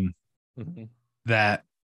brain that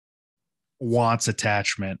wants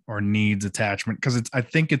attachment or needs attachment, because I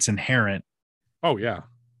think it's inherent. Oh yeah.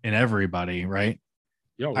 In everybody, right?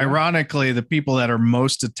 Yeah. Ironically, the people that are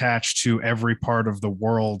most attached to every part of the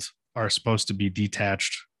world are supposed to be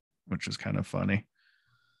detached, which is kind of funny.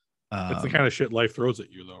 It's the kind of shit life throws at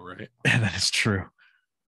you, though, right? That is true.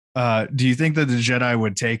 Do you think that the Jedi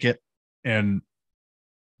would take it and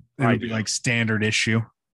it would be like standard issue?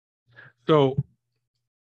 So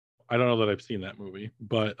I don't know that I've seen that movie,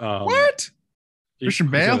 but what? Christian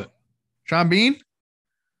Bale? Sean Bean?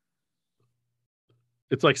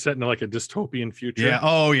 It's like set in like a dystopian future. Yeah.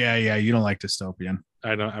 Oh, yeah. Yeah. You don't like dystopian.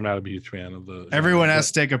 I'm not a huge fan of the. Everyone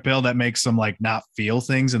has to take a pill that makes them like not feel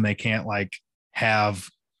things, and they can't like have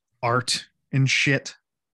art and shit.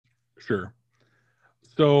 Sure.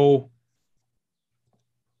 So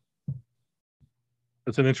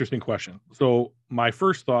it's an interesting question. So my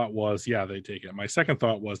first thought was, yeah, they take it. My second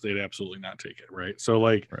thought was they'd absolutely not take it, right? So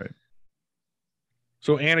like, right.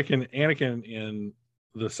 So Anakin in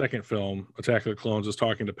the second film, Attack of the Clones, is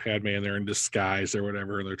talking to Padme, and they're in disguise or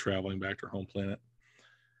whatever, and they're traveling back to her home planet.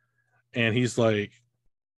 And he's like,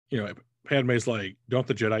 Padme's like, don't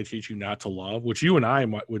the Jedi teach you not to love? Which you and I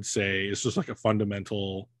would say is just like a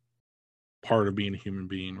fundamental part of being a human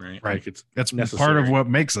being, right? Right. Like that's necessary. Part of what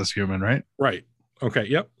makes us human, right? Right. Okay.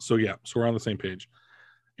 Yep. So we're on the same page.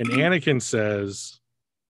 And Anakin says,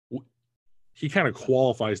 he kind of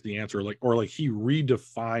qualifies the answer, or he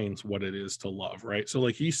redefines what it is to love, right? So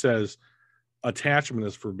like he says, attachment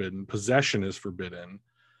is forbidden, possession is forbidden,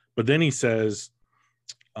 but then he says,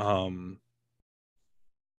 but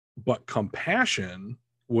compassion,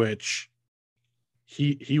 which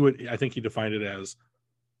he would, I think he defined it as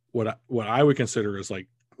what I would consider as like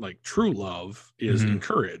true love is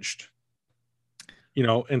encouraged,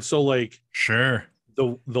 and so like, sure,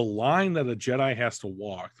 the line that a Jedi has to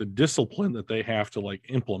walk, the discipline that they have to like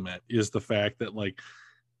implement, is the fact that like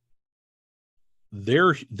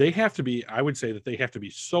they have to be, I would say that they have to be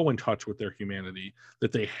so in touch with their humanity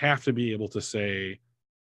that they have to be able to say,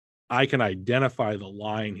 I can identify the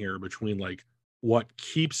line here between like what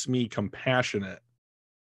keeps me compassionate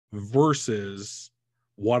versus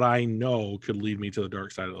what I know could lead me to the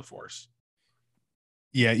dark side of the Force.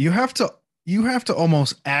 Yeah, you have to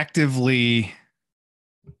almost actively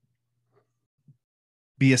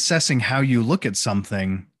be assessing how you look at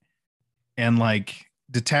something and like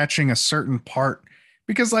detaching a certain part,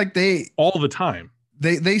 because like they all the time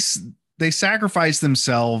they sacrifice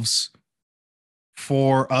themselves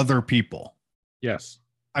for other people. Yes.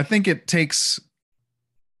 I think it takes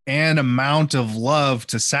an amount of love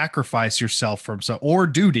to sacrifice yourself from or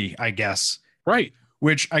duty, I guess. Right.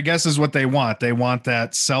 Which I guess is what they want. They want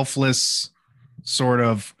that selfless sort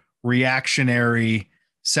of reactionary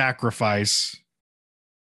sacrifice.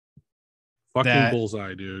 Fucking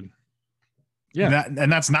bullseye, dude. Yeah.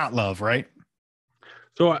 And that's not love, right?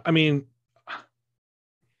 So, I mean,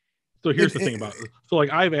 so here's the thing about it. So like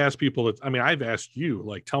I've asked people I've asked you,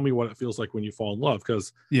 like, tell me what it feels like when you fall in love.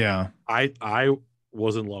 Cause I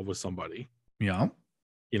was in love with somebody. Yeah.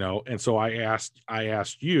 And so I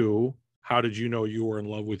asked you, how did you know you were in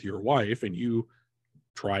love with your wife? And you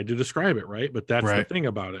tried to describe it, right? But that's the thing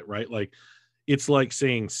about it, right? Like, it's like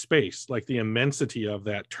saying space, like the immensity of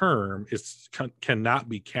that term cannot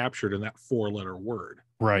be captured in that 4-letter word.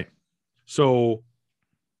 Right. So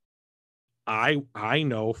I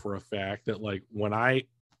know for a fact that like when I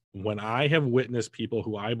have witnessed people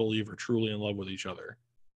who I believe are truly in love with each other,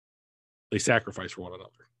 they sacrifice for one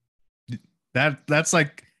another. That's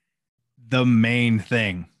like the main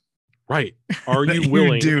thing. Right. Are you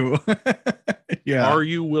willing? You do. Yeah. Are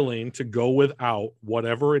you willing to go without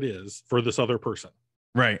whatever it is for this other person?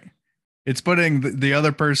 Right. It's putting the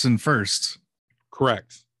other person first.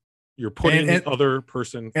 Correct. You're putting the other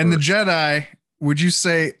person and first. The Jedi, would you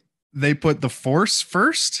say they put the Force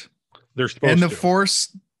first? They're supposed to. And the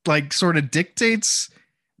Force like sort of dictates?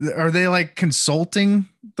 Are they like consulting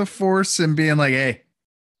the Force and being like, hey,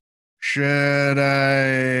 should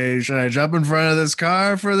I jump in front of this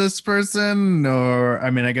car for this person? Or, I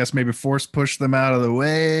mean, I guess maybe Force push them out of the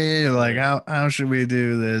way. Like, how should we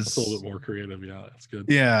do this? That's a little bit more creative. Yeah, that's good.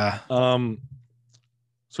 Yeah.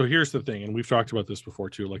 So here's the thing, and we've talked about this before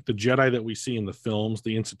too. Like the Jedi that we see in the films,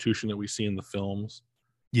 the institution that we see in the films,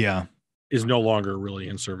 is no longer really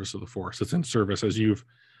in service of the Force. It's in service, as you've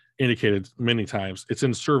indicated many times, it's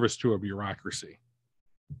in service to a bureaucracy.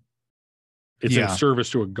 It's in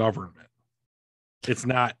service to a government. It's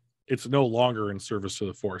no longer in service to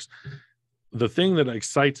the Force. The thing that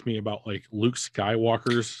excites me about like Luke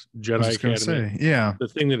Skywalker's Jedi Academy, the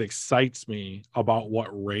thing that excites me about what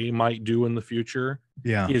Rey might do in the future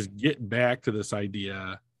is get back to this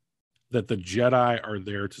idea that the Jedi are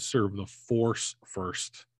there to serve the Force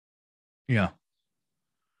first. Yeah.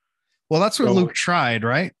 Well, that's what Luke tried,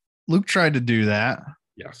 right? Luke tried to do that.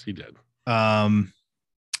 Yes, he did.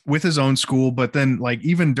 With his own school, but then like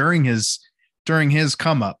even during his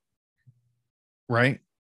come up, right?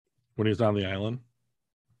 When he was on the island.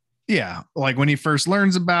 Yeah. Like when he first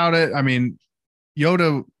learns about it. I mean,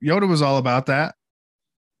 Yoda was all about that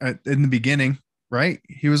in the beginning, right?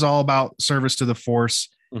 He was all about service to the Force,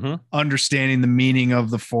 understanding the meaning of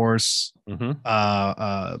the Force,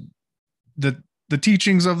 the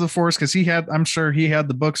teachings of the Force. Cause I'm sure he had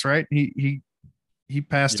the books, right? He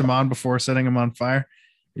passed them on before setting them on fire.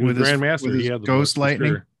 With his Grandmaster, he had the ghost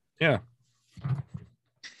lightning. Sure. Yeah.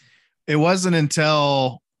 It wasn't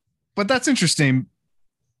until, but that's interesting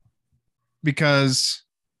because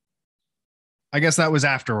I guess that was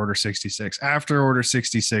after Order 66. After Order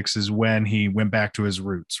 66 is when he went back to his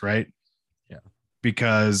roots, right? Yeah.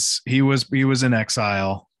 Because he was in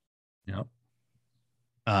exile. Yeah.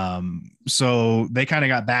 So they kind of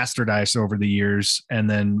got bastardized over the years and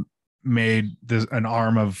then made an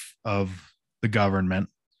arm of the government.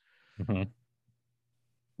 Mm-hmm.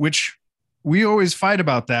 Which we always fight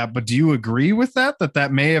about that, but do you agree with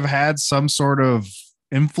that may have had some sort of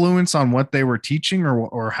influence on what they were teaching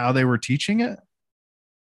or how they were teaching it?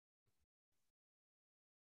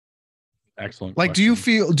 Excellent. Like,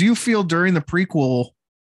 question. do you feel during the prequel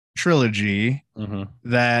trilogy mm-hmm.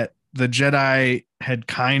 that the Jedi had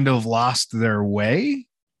kind of lost their way?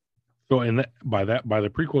 So by the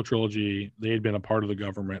prequel trilogy, they had been a part of the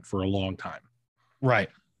government for a long time. Right.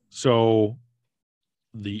 So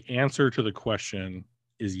the answer to the question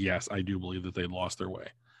is yes, I do believe that they lost their way.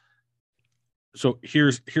 So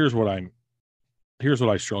here's what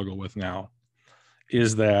I struggle with now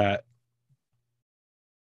is that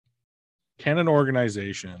can an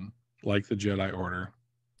organization like the Jedi Order,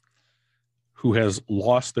 who has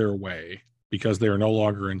lost their way because they are no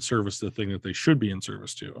longer in service to the thing that they should be in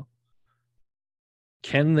service to,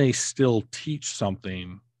 can they still teach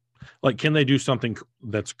something? Like, can they do something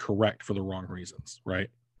that's correct for the wrong reasons, right?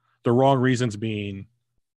 The wrong reasons being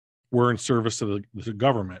we're in service to the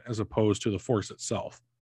government as opposed to the Force itself.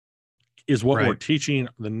 Is what we're teaching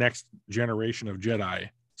the next generation of Jedi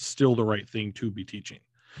still the right thing to be teaching?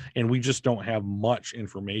 And we just don't have much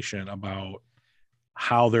information about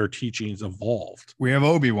how their teachings evolved. We have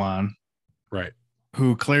Obi-Wan. Right.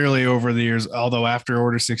 Who clearly over the years, although after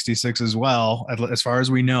Order 66 as well, as far as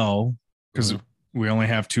we know, because we only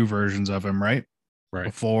have 2 versions of him, right? Right.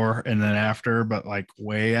 Before and then after, but like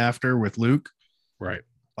way after with Luke. Right.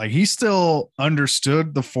 Like he still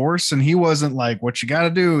understood the Force and he wasn't like, what you got to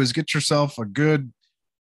do is get yourself a good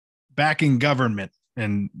backing government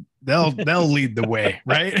and they'll lead the way,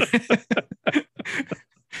 right?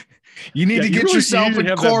 You need to get yourself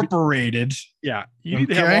incorporated. You need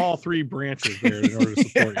to have all 3 branches there in order to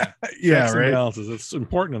support you. Checks and balances. It's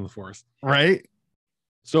important in the Force. Right.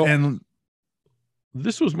 So, and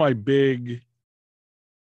this was my big.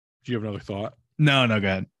 Do you have another thought? No, go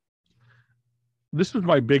ahead. This was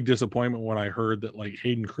my big disappointment when I heard that like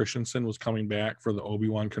Hayden Christensen was coming back for the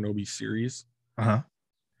Obi-Wan Kenobi series.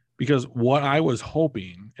 Because what I was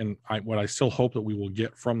hoping, and what I still hope that we will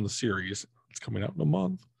get from the series, it's coming out in a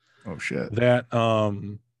month. Oh shit. That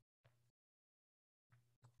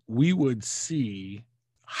we would see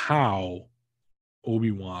how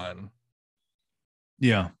Obi-Wan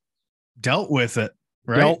dealt with it,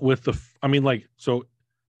 right? Dealt with so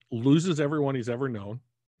loses everyone he's ever known.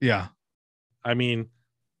 Yeah. I mean,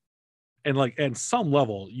 and like at some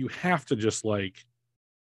level, you have to just like,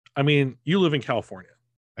 I mean, you live in California.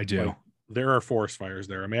 I do. Like, there are forest fires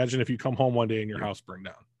there. Imagine if you come home one day and your house burned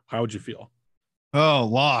down. How would you feel? Oh,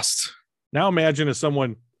 lost. Now imagine if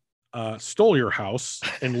someone stole your house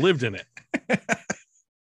and lived in it.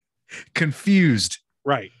 Confused.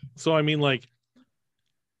 Right. So, I mean, like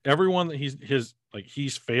everyone that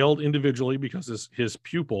he's failed individually because his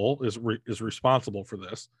pupil is responsible for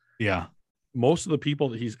this. Yeah. Most of the people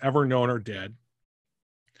that he's ever known are dead.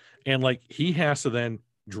 And like, he has to then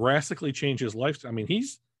drastically change his life. I mean,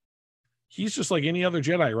 he's just like any other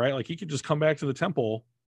Jedi, right? Like he could just come back to the temple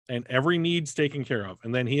and every need's taken care of.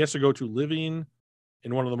 And then he has to go to living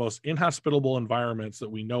in one of the most inhospitable environments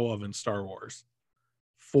that we know of in Star Wars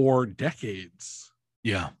for decades.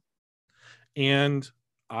 Yeah. And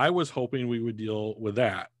I was hoping we would deal with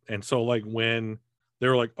that. And so like when they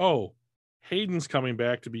were like, oh, Hayden's coming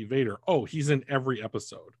back to be Vader. Oh, he's in every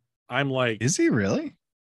episode. I'm like, is he really?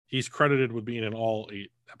 He's credited with being in all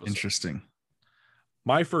 8 episodes. Interesting.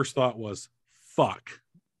 My first thought was, fuck.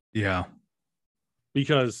 Yeah.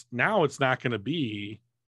 Because now it's not going to be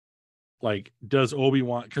like, does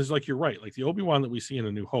Obi-Wan, because like you're right, like the Obi-Wan that we see in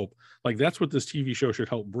A New Hope, like that's what this TV show should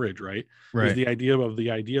help bridge, right? Right. Is the idea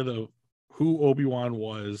of who Obi-Wan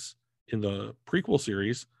was in the prequel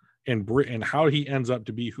series and how he ends up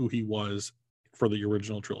to be who he was for the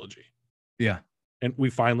original trilogy. Yeah. And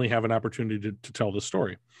we finally have an opportunity to tell the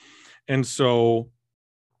story. And so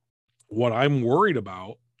what I'm worried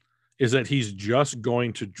about is that he's just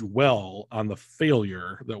going to dwell on the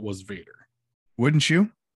failure that was Vader. Wouldn't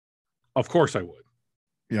you? Of course I would.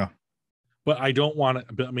 Yeah. But I don't want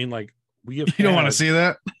to, I mean, like you don't want to see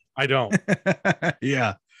that? I don't.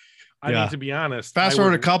 Yeah. I mean, to be honest, fast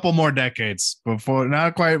forward a couple more decades before,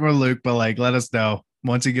 not quite with Luke, but like, let us know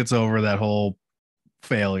once he gets over that whole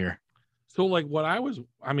failure. So like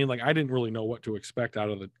I didn't really know what to expect out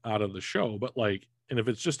of the show, but like, and if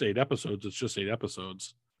it's just 8 episodes, it's just 8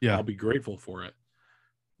 episodes. Yeah. I'll be grateful for it.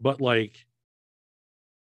 But like,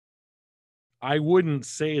 I wouldn't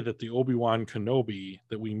say that the Obi-Wan Kenobi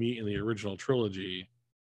that we meet in the original trilogy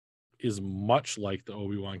is much like the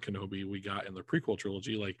Obi-Wan Kenobi we got in the prequel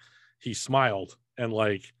trilogy. Like, he smiled and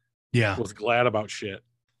like was glad about shit.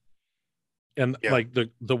 And like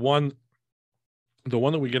the one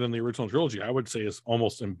that we get in the original trilogy, I would say is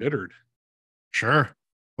almost embittered. Sure.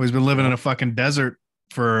 Well, he's been living in a fucking desert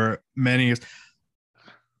for many years.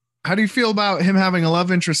 How do you feel about him having a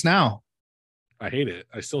love interest now? I hate it.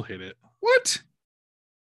 I still hate it. What?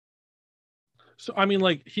 So, I mean,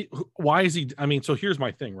 like, why is he, I mean, so here's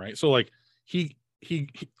my thing, right? So like he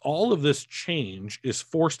all of this change is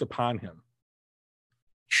forced upon him.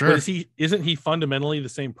 Sure. But isn't he fundamentally the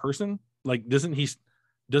same person? Like, doesn't he,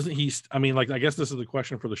 I mean, like, I guess this is the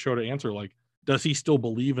question for the show to answer. Like, does he still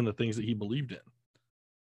believe in the things that he believed in?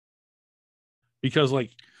 Because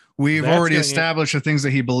like, we've already established the things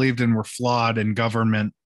that he believed in were flawed and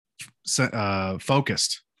government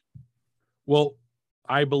focused. Well,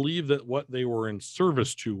 I believe that what they were in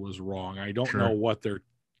service to was wrong. I don't know what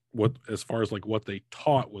as far as like what they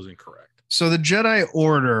taught was incorrect. So the Jedi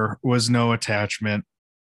Order was no attachment.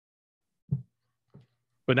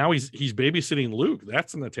 But now he's babysitting Luke.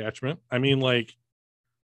 That's an attachment. I mean, like,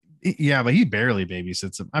 yeah, but he barely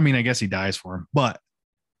babysits him. I mean, I guess he dies for him, but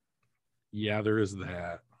yeah, there is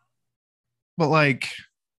that. But like,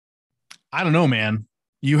 I don't know, man.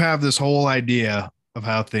 You have this whole idea of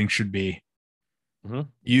how things should be. Mm-hmm.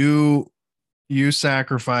 You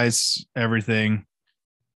sacrifice everything.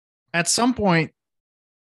 At some point,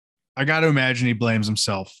 I got to imagine he blames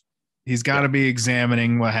himself. He's got to be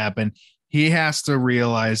examining what happened. He has to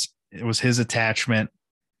realize it was his attachment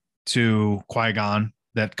to Qui-Gon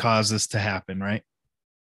that caused this to happen, right?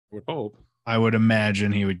 Would hope. I would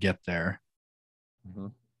imagine he would get there. Mm-hmm.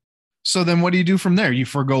 So then what do you do from there? You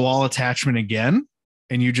forgo all attachment again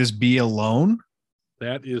and you just be alone?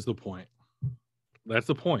 That is the point. That's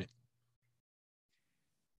the point.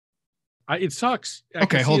 It sucks.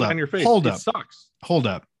 Okay, hold up. On your face. Hold it up. Sucks. Hold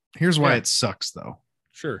up. Here's why it sucks, though.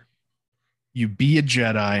 Sure. You be a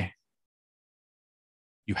Jedi.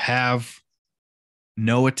 You have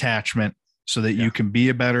no attachment so that you can be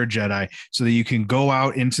a better Jedi, so that you can go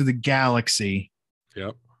out into the galaxy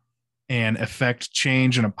and affect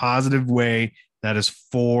change in a positive way that is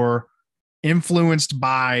influenced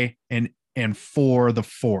by and for the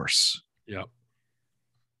Force. Yep.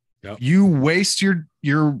 You waste your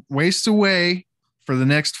waste away for the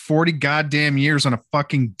next 40 goddamn years on a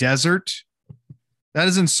fucking desert. That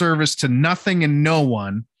is in service to nothing and no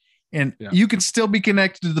one. And you can still be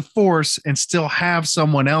connected to the Force and still have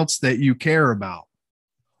someone else that you care about.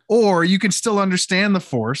 Or you can still understand the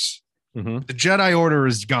Force. Mm-hmm. The Jedi Order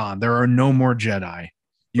is gone. There are no more Jedi.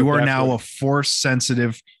 You are now a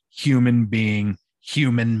Force-sensitive human being,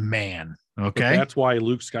 human man. Okay? But that's why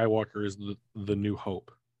Luke Skywalker is the new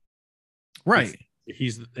hope. Right. That's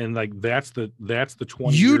the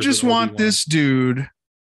 20 you years just want Obi-Wan. This dude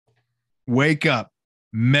wake up,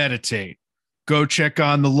 meditate, go check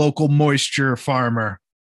on the local moisture farmer,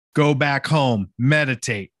 go back home,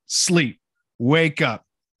 meditate, sleep, wake up,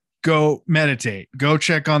 go meditate, go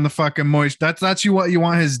check on the fucking moisture. That's what you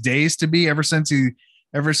want his days to be ever since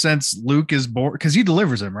Luke is born, because he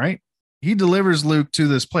delivers him, right? He delivers Luke to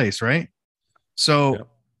this place, right? So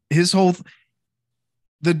his whole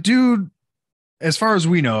the dude, as far as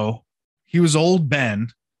we know, he was old Ben,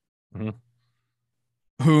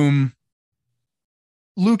 whom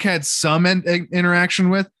Luke had some interaction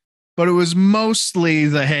with, but it was mostly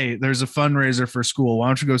hey, there's a fundraiser for school. Why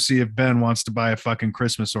don't you go see if Ben wants to buy a fucking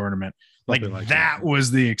Christmas ornament? Like that was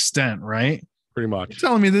the extent, right? Pretty much. You're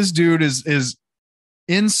telling me this dude is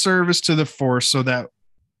in service to the Force so that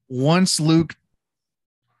once Luke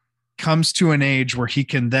comes to an age where he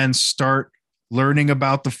can then start learning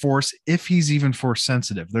about the Force, if he's even Force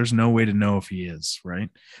sensitive. There's no way to know if he is, right?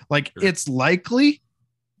 Like it's likely,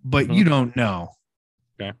 but you don't know.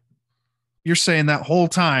 Okay. You're saying that whole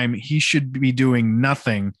time he should be doing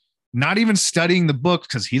nothing, not even studying the books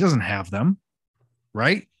because he doesn't have them,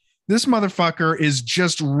 right? This motherfucker is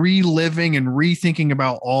just reliving and rethinking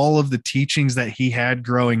about all of the teachings that he had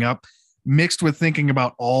growing up, mixed with thinking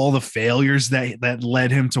about all the failures that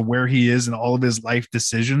led him to where he is and all of his life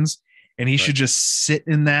decisions. And he should just sit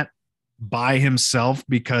in that by himself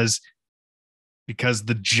because the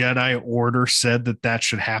Jedi Order said that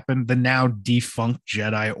should happen. The now defunct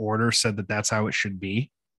Jedi Order said that that's how it should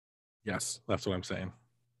be. Yes, that's what I'm saying.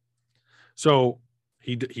 So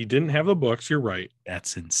he didn't have the books. You're right.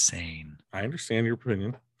 That's insane. I understand your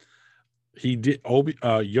opinion. He did.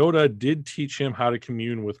 Yoda did teach him how to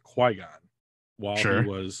commune with Qui-Gon, while he Sure.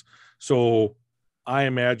 was. So I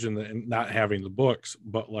imagine that, not having the books,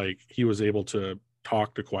 but like he was able to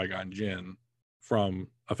talk to Qui-Gon Jinn from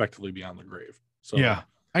effectively beyond the grave. So yeah,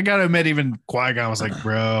 I gotta admit, even Qui-Gon was like,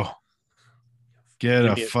 bro, get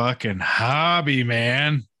a fucking hobby,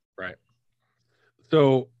 man. Right.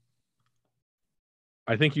 So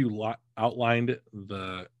I think you outlined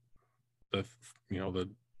the the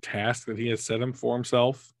task that he has set him for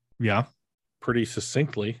himself. Yeah. Pretty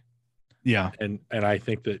succinctly. Yeah. And I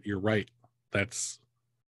think that you're right. That's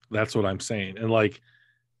what I'm saying. And like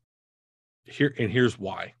here's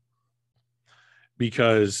why.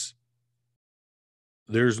 Because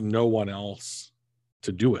there's no one else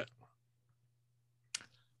to do it.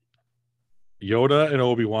 Yoda and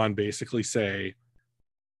Obi-Wan basically say,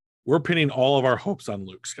 we're pinning all of our hopes on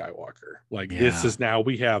Luke Skywalker. Like this is now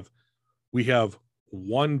we have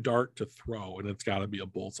one dart to throw, and it's got to be a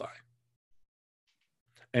bullseye.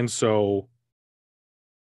 And so,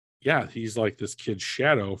 yeah, he's like this kid's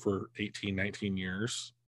shadow for 18, 19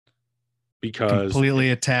 years because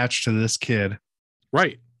completely attached to this kid.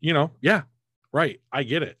 Right. Yeah, right. I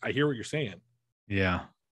get it. I hear what you're saying. Yeah.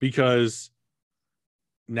 Because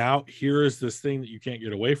now here is this thing that you can't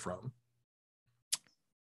get away from.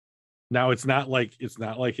 Now it's not like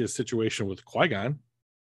his situation with Qui-Gon.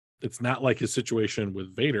 It's not like his situation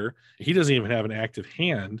with Vader. He doesn't even have an active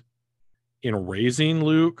hand in raising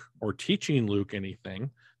Luke or teaching Luke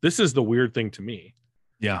anything. This is the weird thing to me.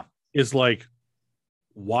 Yeah. Is like,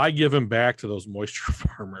 why give him back to those moisture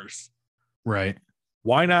farmers? Right.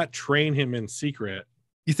 Why not train him in secret?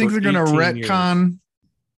 You think they're going to retcon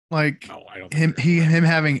like him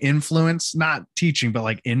having influence, not teaching, but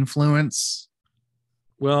like influence?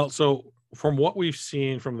 Well, so from what we've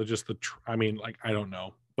seen from I don't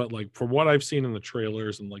know, but like from what I've seen in the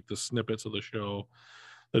trailers and like the snippets of the show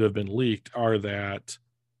that have been leaked are that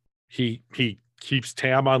he keeps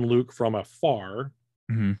tab on Luke from afar.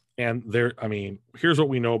 Mm-hmm. And here's what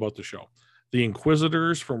we know about the show. The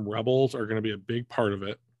Inquisitors from Rebels are going to be a big part of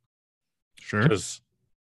it. Sure. Because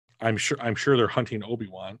I'm sure they're hunting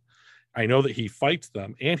Obi-Wan. I know that he fights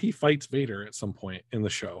them, and he fights Vader at some point in the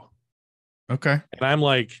show. Okay. And I'm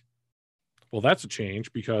like, well, that's a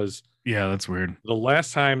change, because yeah, that's weird. The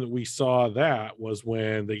last time that we saw that was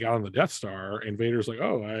when they got on the Death Star, and Vader's like,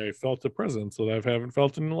 oh, I felt the presence that I haven't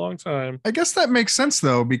felt in a long time. I guess that makes sense,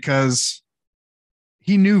 though, because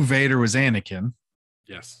he knew Vader was Anakin.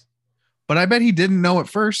 Yes. But I bet he didn't know at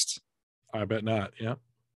first. I bet not. Yeah.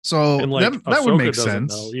 So that would make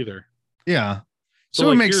sense. Know either. Yeah. So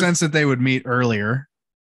it makes sense that they would meet earlier.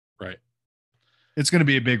 Right. It's going to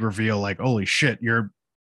be a big reveal. Like, holy shit, you're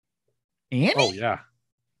Annie? Oh yeah.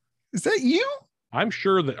 Is that you? I'm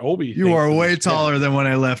sure that Obi. You are way taller than when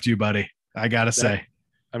I left you, buddy. I gotta say.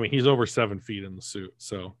 He's over 7 feet in the suit.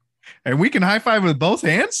 So. And we can high five with both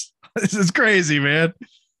hands. This is crazy, man.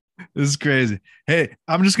 This is crazy. Hey,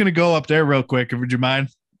 I'm just gonna go up there real quick. Would you mind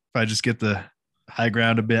if I just get the high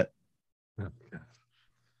ground a bit?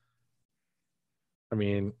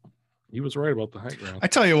 He was right about the high ground. I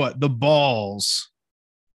tell you what, the balls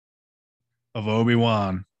of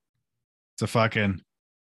Obi-Wan to fucking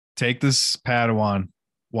take this Padawan,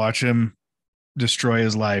 watch him destroy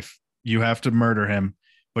his life. You have to murder him,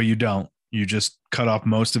 but you don't. You just cut off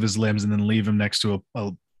most of his limbs and then leave him next to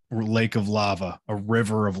a lake of lava, a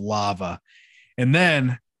river of lava. And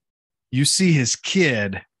then you see his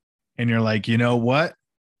kid and you're like, you know what?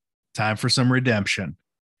 Time for some redemption.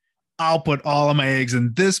 I'll put all of my eggs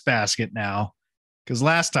in this basket now, because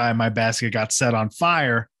last time my basket got set on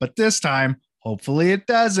fire, but this time, hopefully it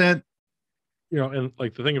doesn't. And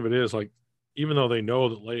like the thing of it is, like, even though they know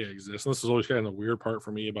that Leia exists, and this is always kind of the weird part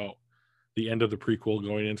for me about the end of the prequel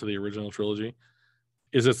going into the original trilogy,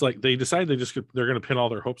 is it's like they decide they're going to pin all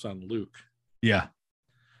their hopes on Luke. Yeah.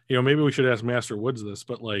 Maybe we should ask Master Woods this,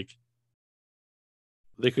 but like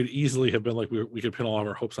they could easily have been like, we could pin all of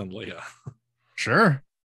our hopes on Leia. Sure.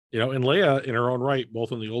 And Leia in her own right,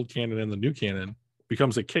 both in the old canon and the new canon,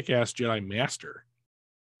 becomes a kick-ass Jedi master.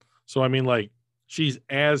 So, she's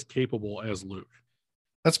as capable as Luke.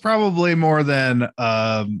 That's probably more than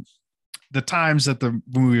the times that the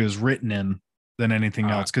movie was written in than anything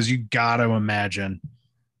else. Because you got to imagine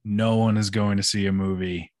no one is going to see a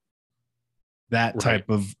movie, that type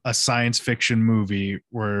of a science fiction movie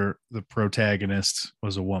where the protagonist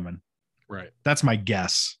was a woman. Right. That's my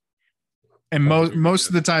guess. And most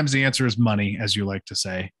of the times the answer is money, as you like to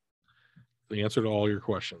say. The answer to all your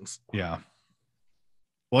questions. Yeah.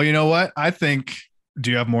 Well, you know what?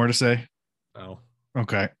 Do you have more to say? No.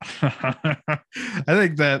 Okay. I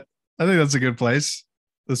think that's a good place.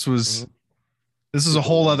 This is a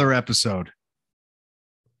whole other episode.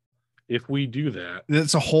 if we do that,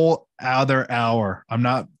 it's a whole other hour. I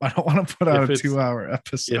don't want to put out a 2-hour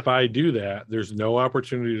episode. If I do that, there's no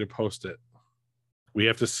opportunity to post it. We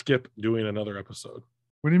have to skip doing another episode.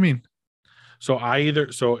 What do you mean? So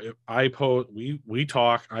if I post, we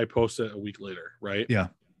talk, I post it a week later, right? Yeah.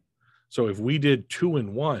 So if we did 2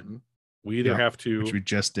 in 1, we either have to, which we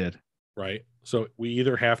just did, right? So we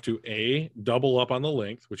either have to double up on the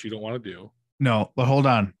length, which you don't want to do. No, but hold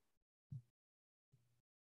on.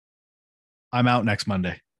 I'm out next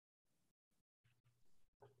Monday.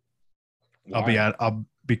 Why?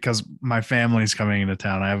 Because my family's coming into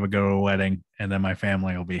town. I have to go to a wedding, and then my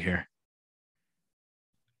family will be here.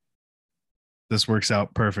 This works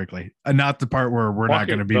out perfectly. Not the part where we're not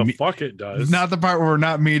going to be. Fuck it does. Not the part where we're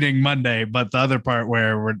not meeting Monday, but the other part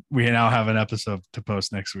where we now have an episode to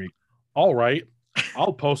post next week. All right,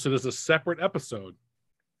 I'll post it as a separate episode.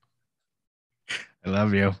 I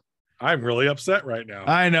love you. I'm really upset right now.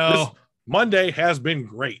 I know. Monday has been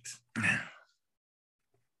great.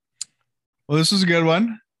 Well, this was a good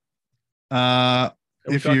one.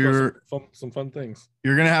 If you're some fun things,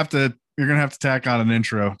 you're gonna have to tack on an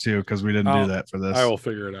intro too, because we didn't do that for this. I will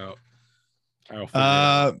figure it out. It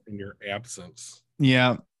out in your absence.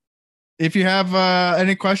 Yeah. If you have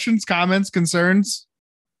any questions, comments, concerns,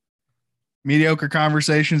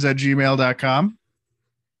 mediocreconversations@gmail.com.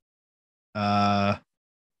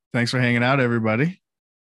 Thanks for hanging out, everybody.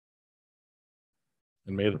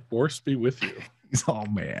 And may the force be with you. He's all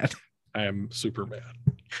mad. I am super mad.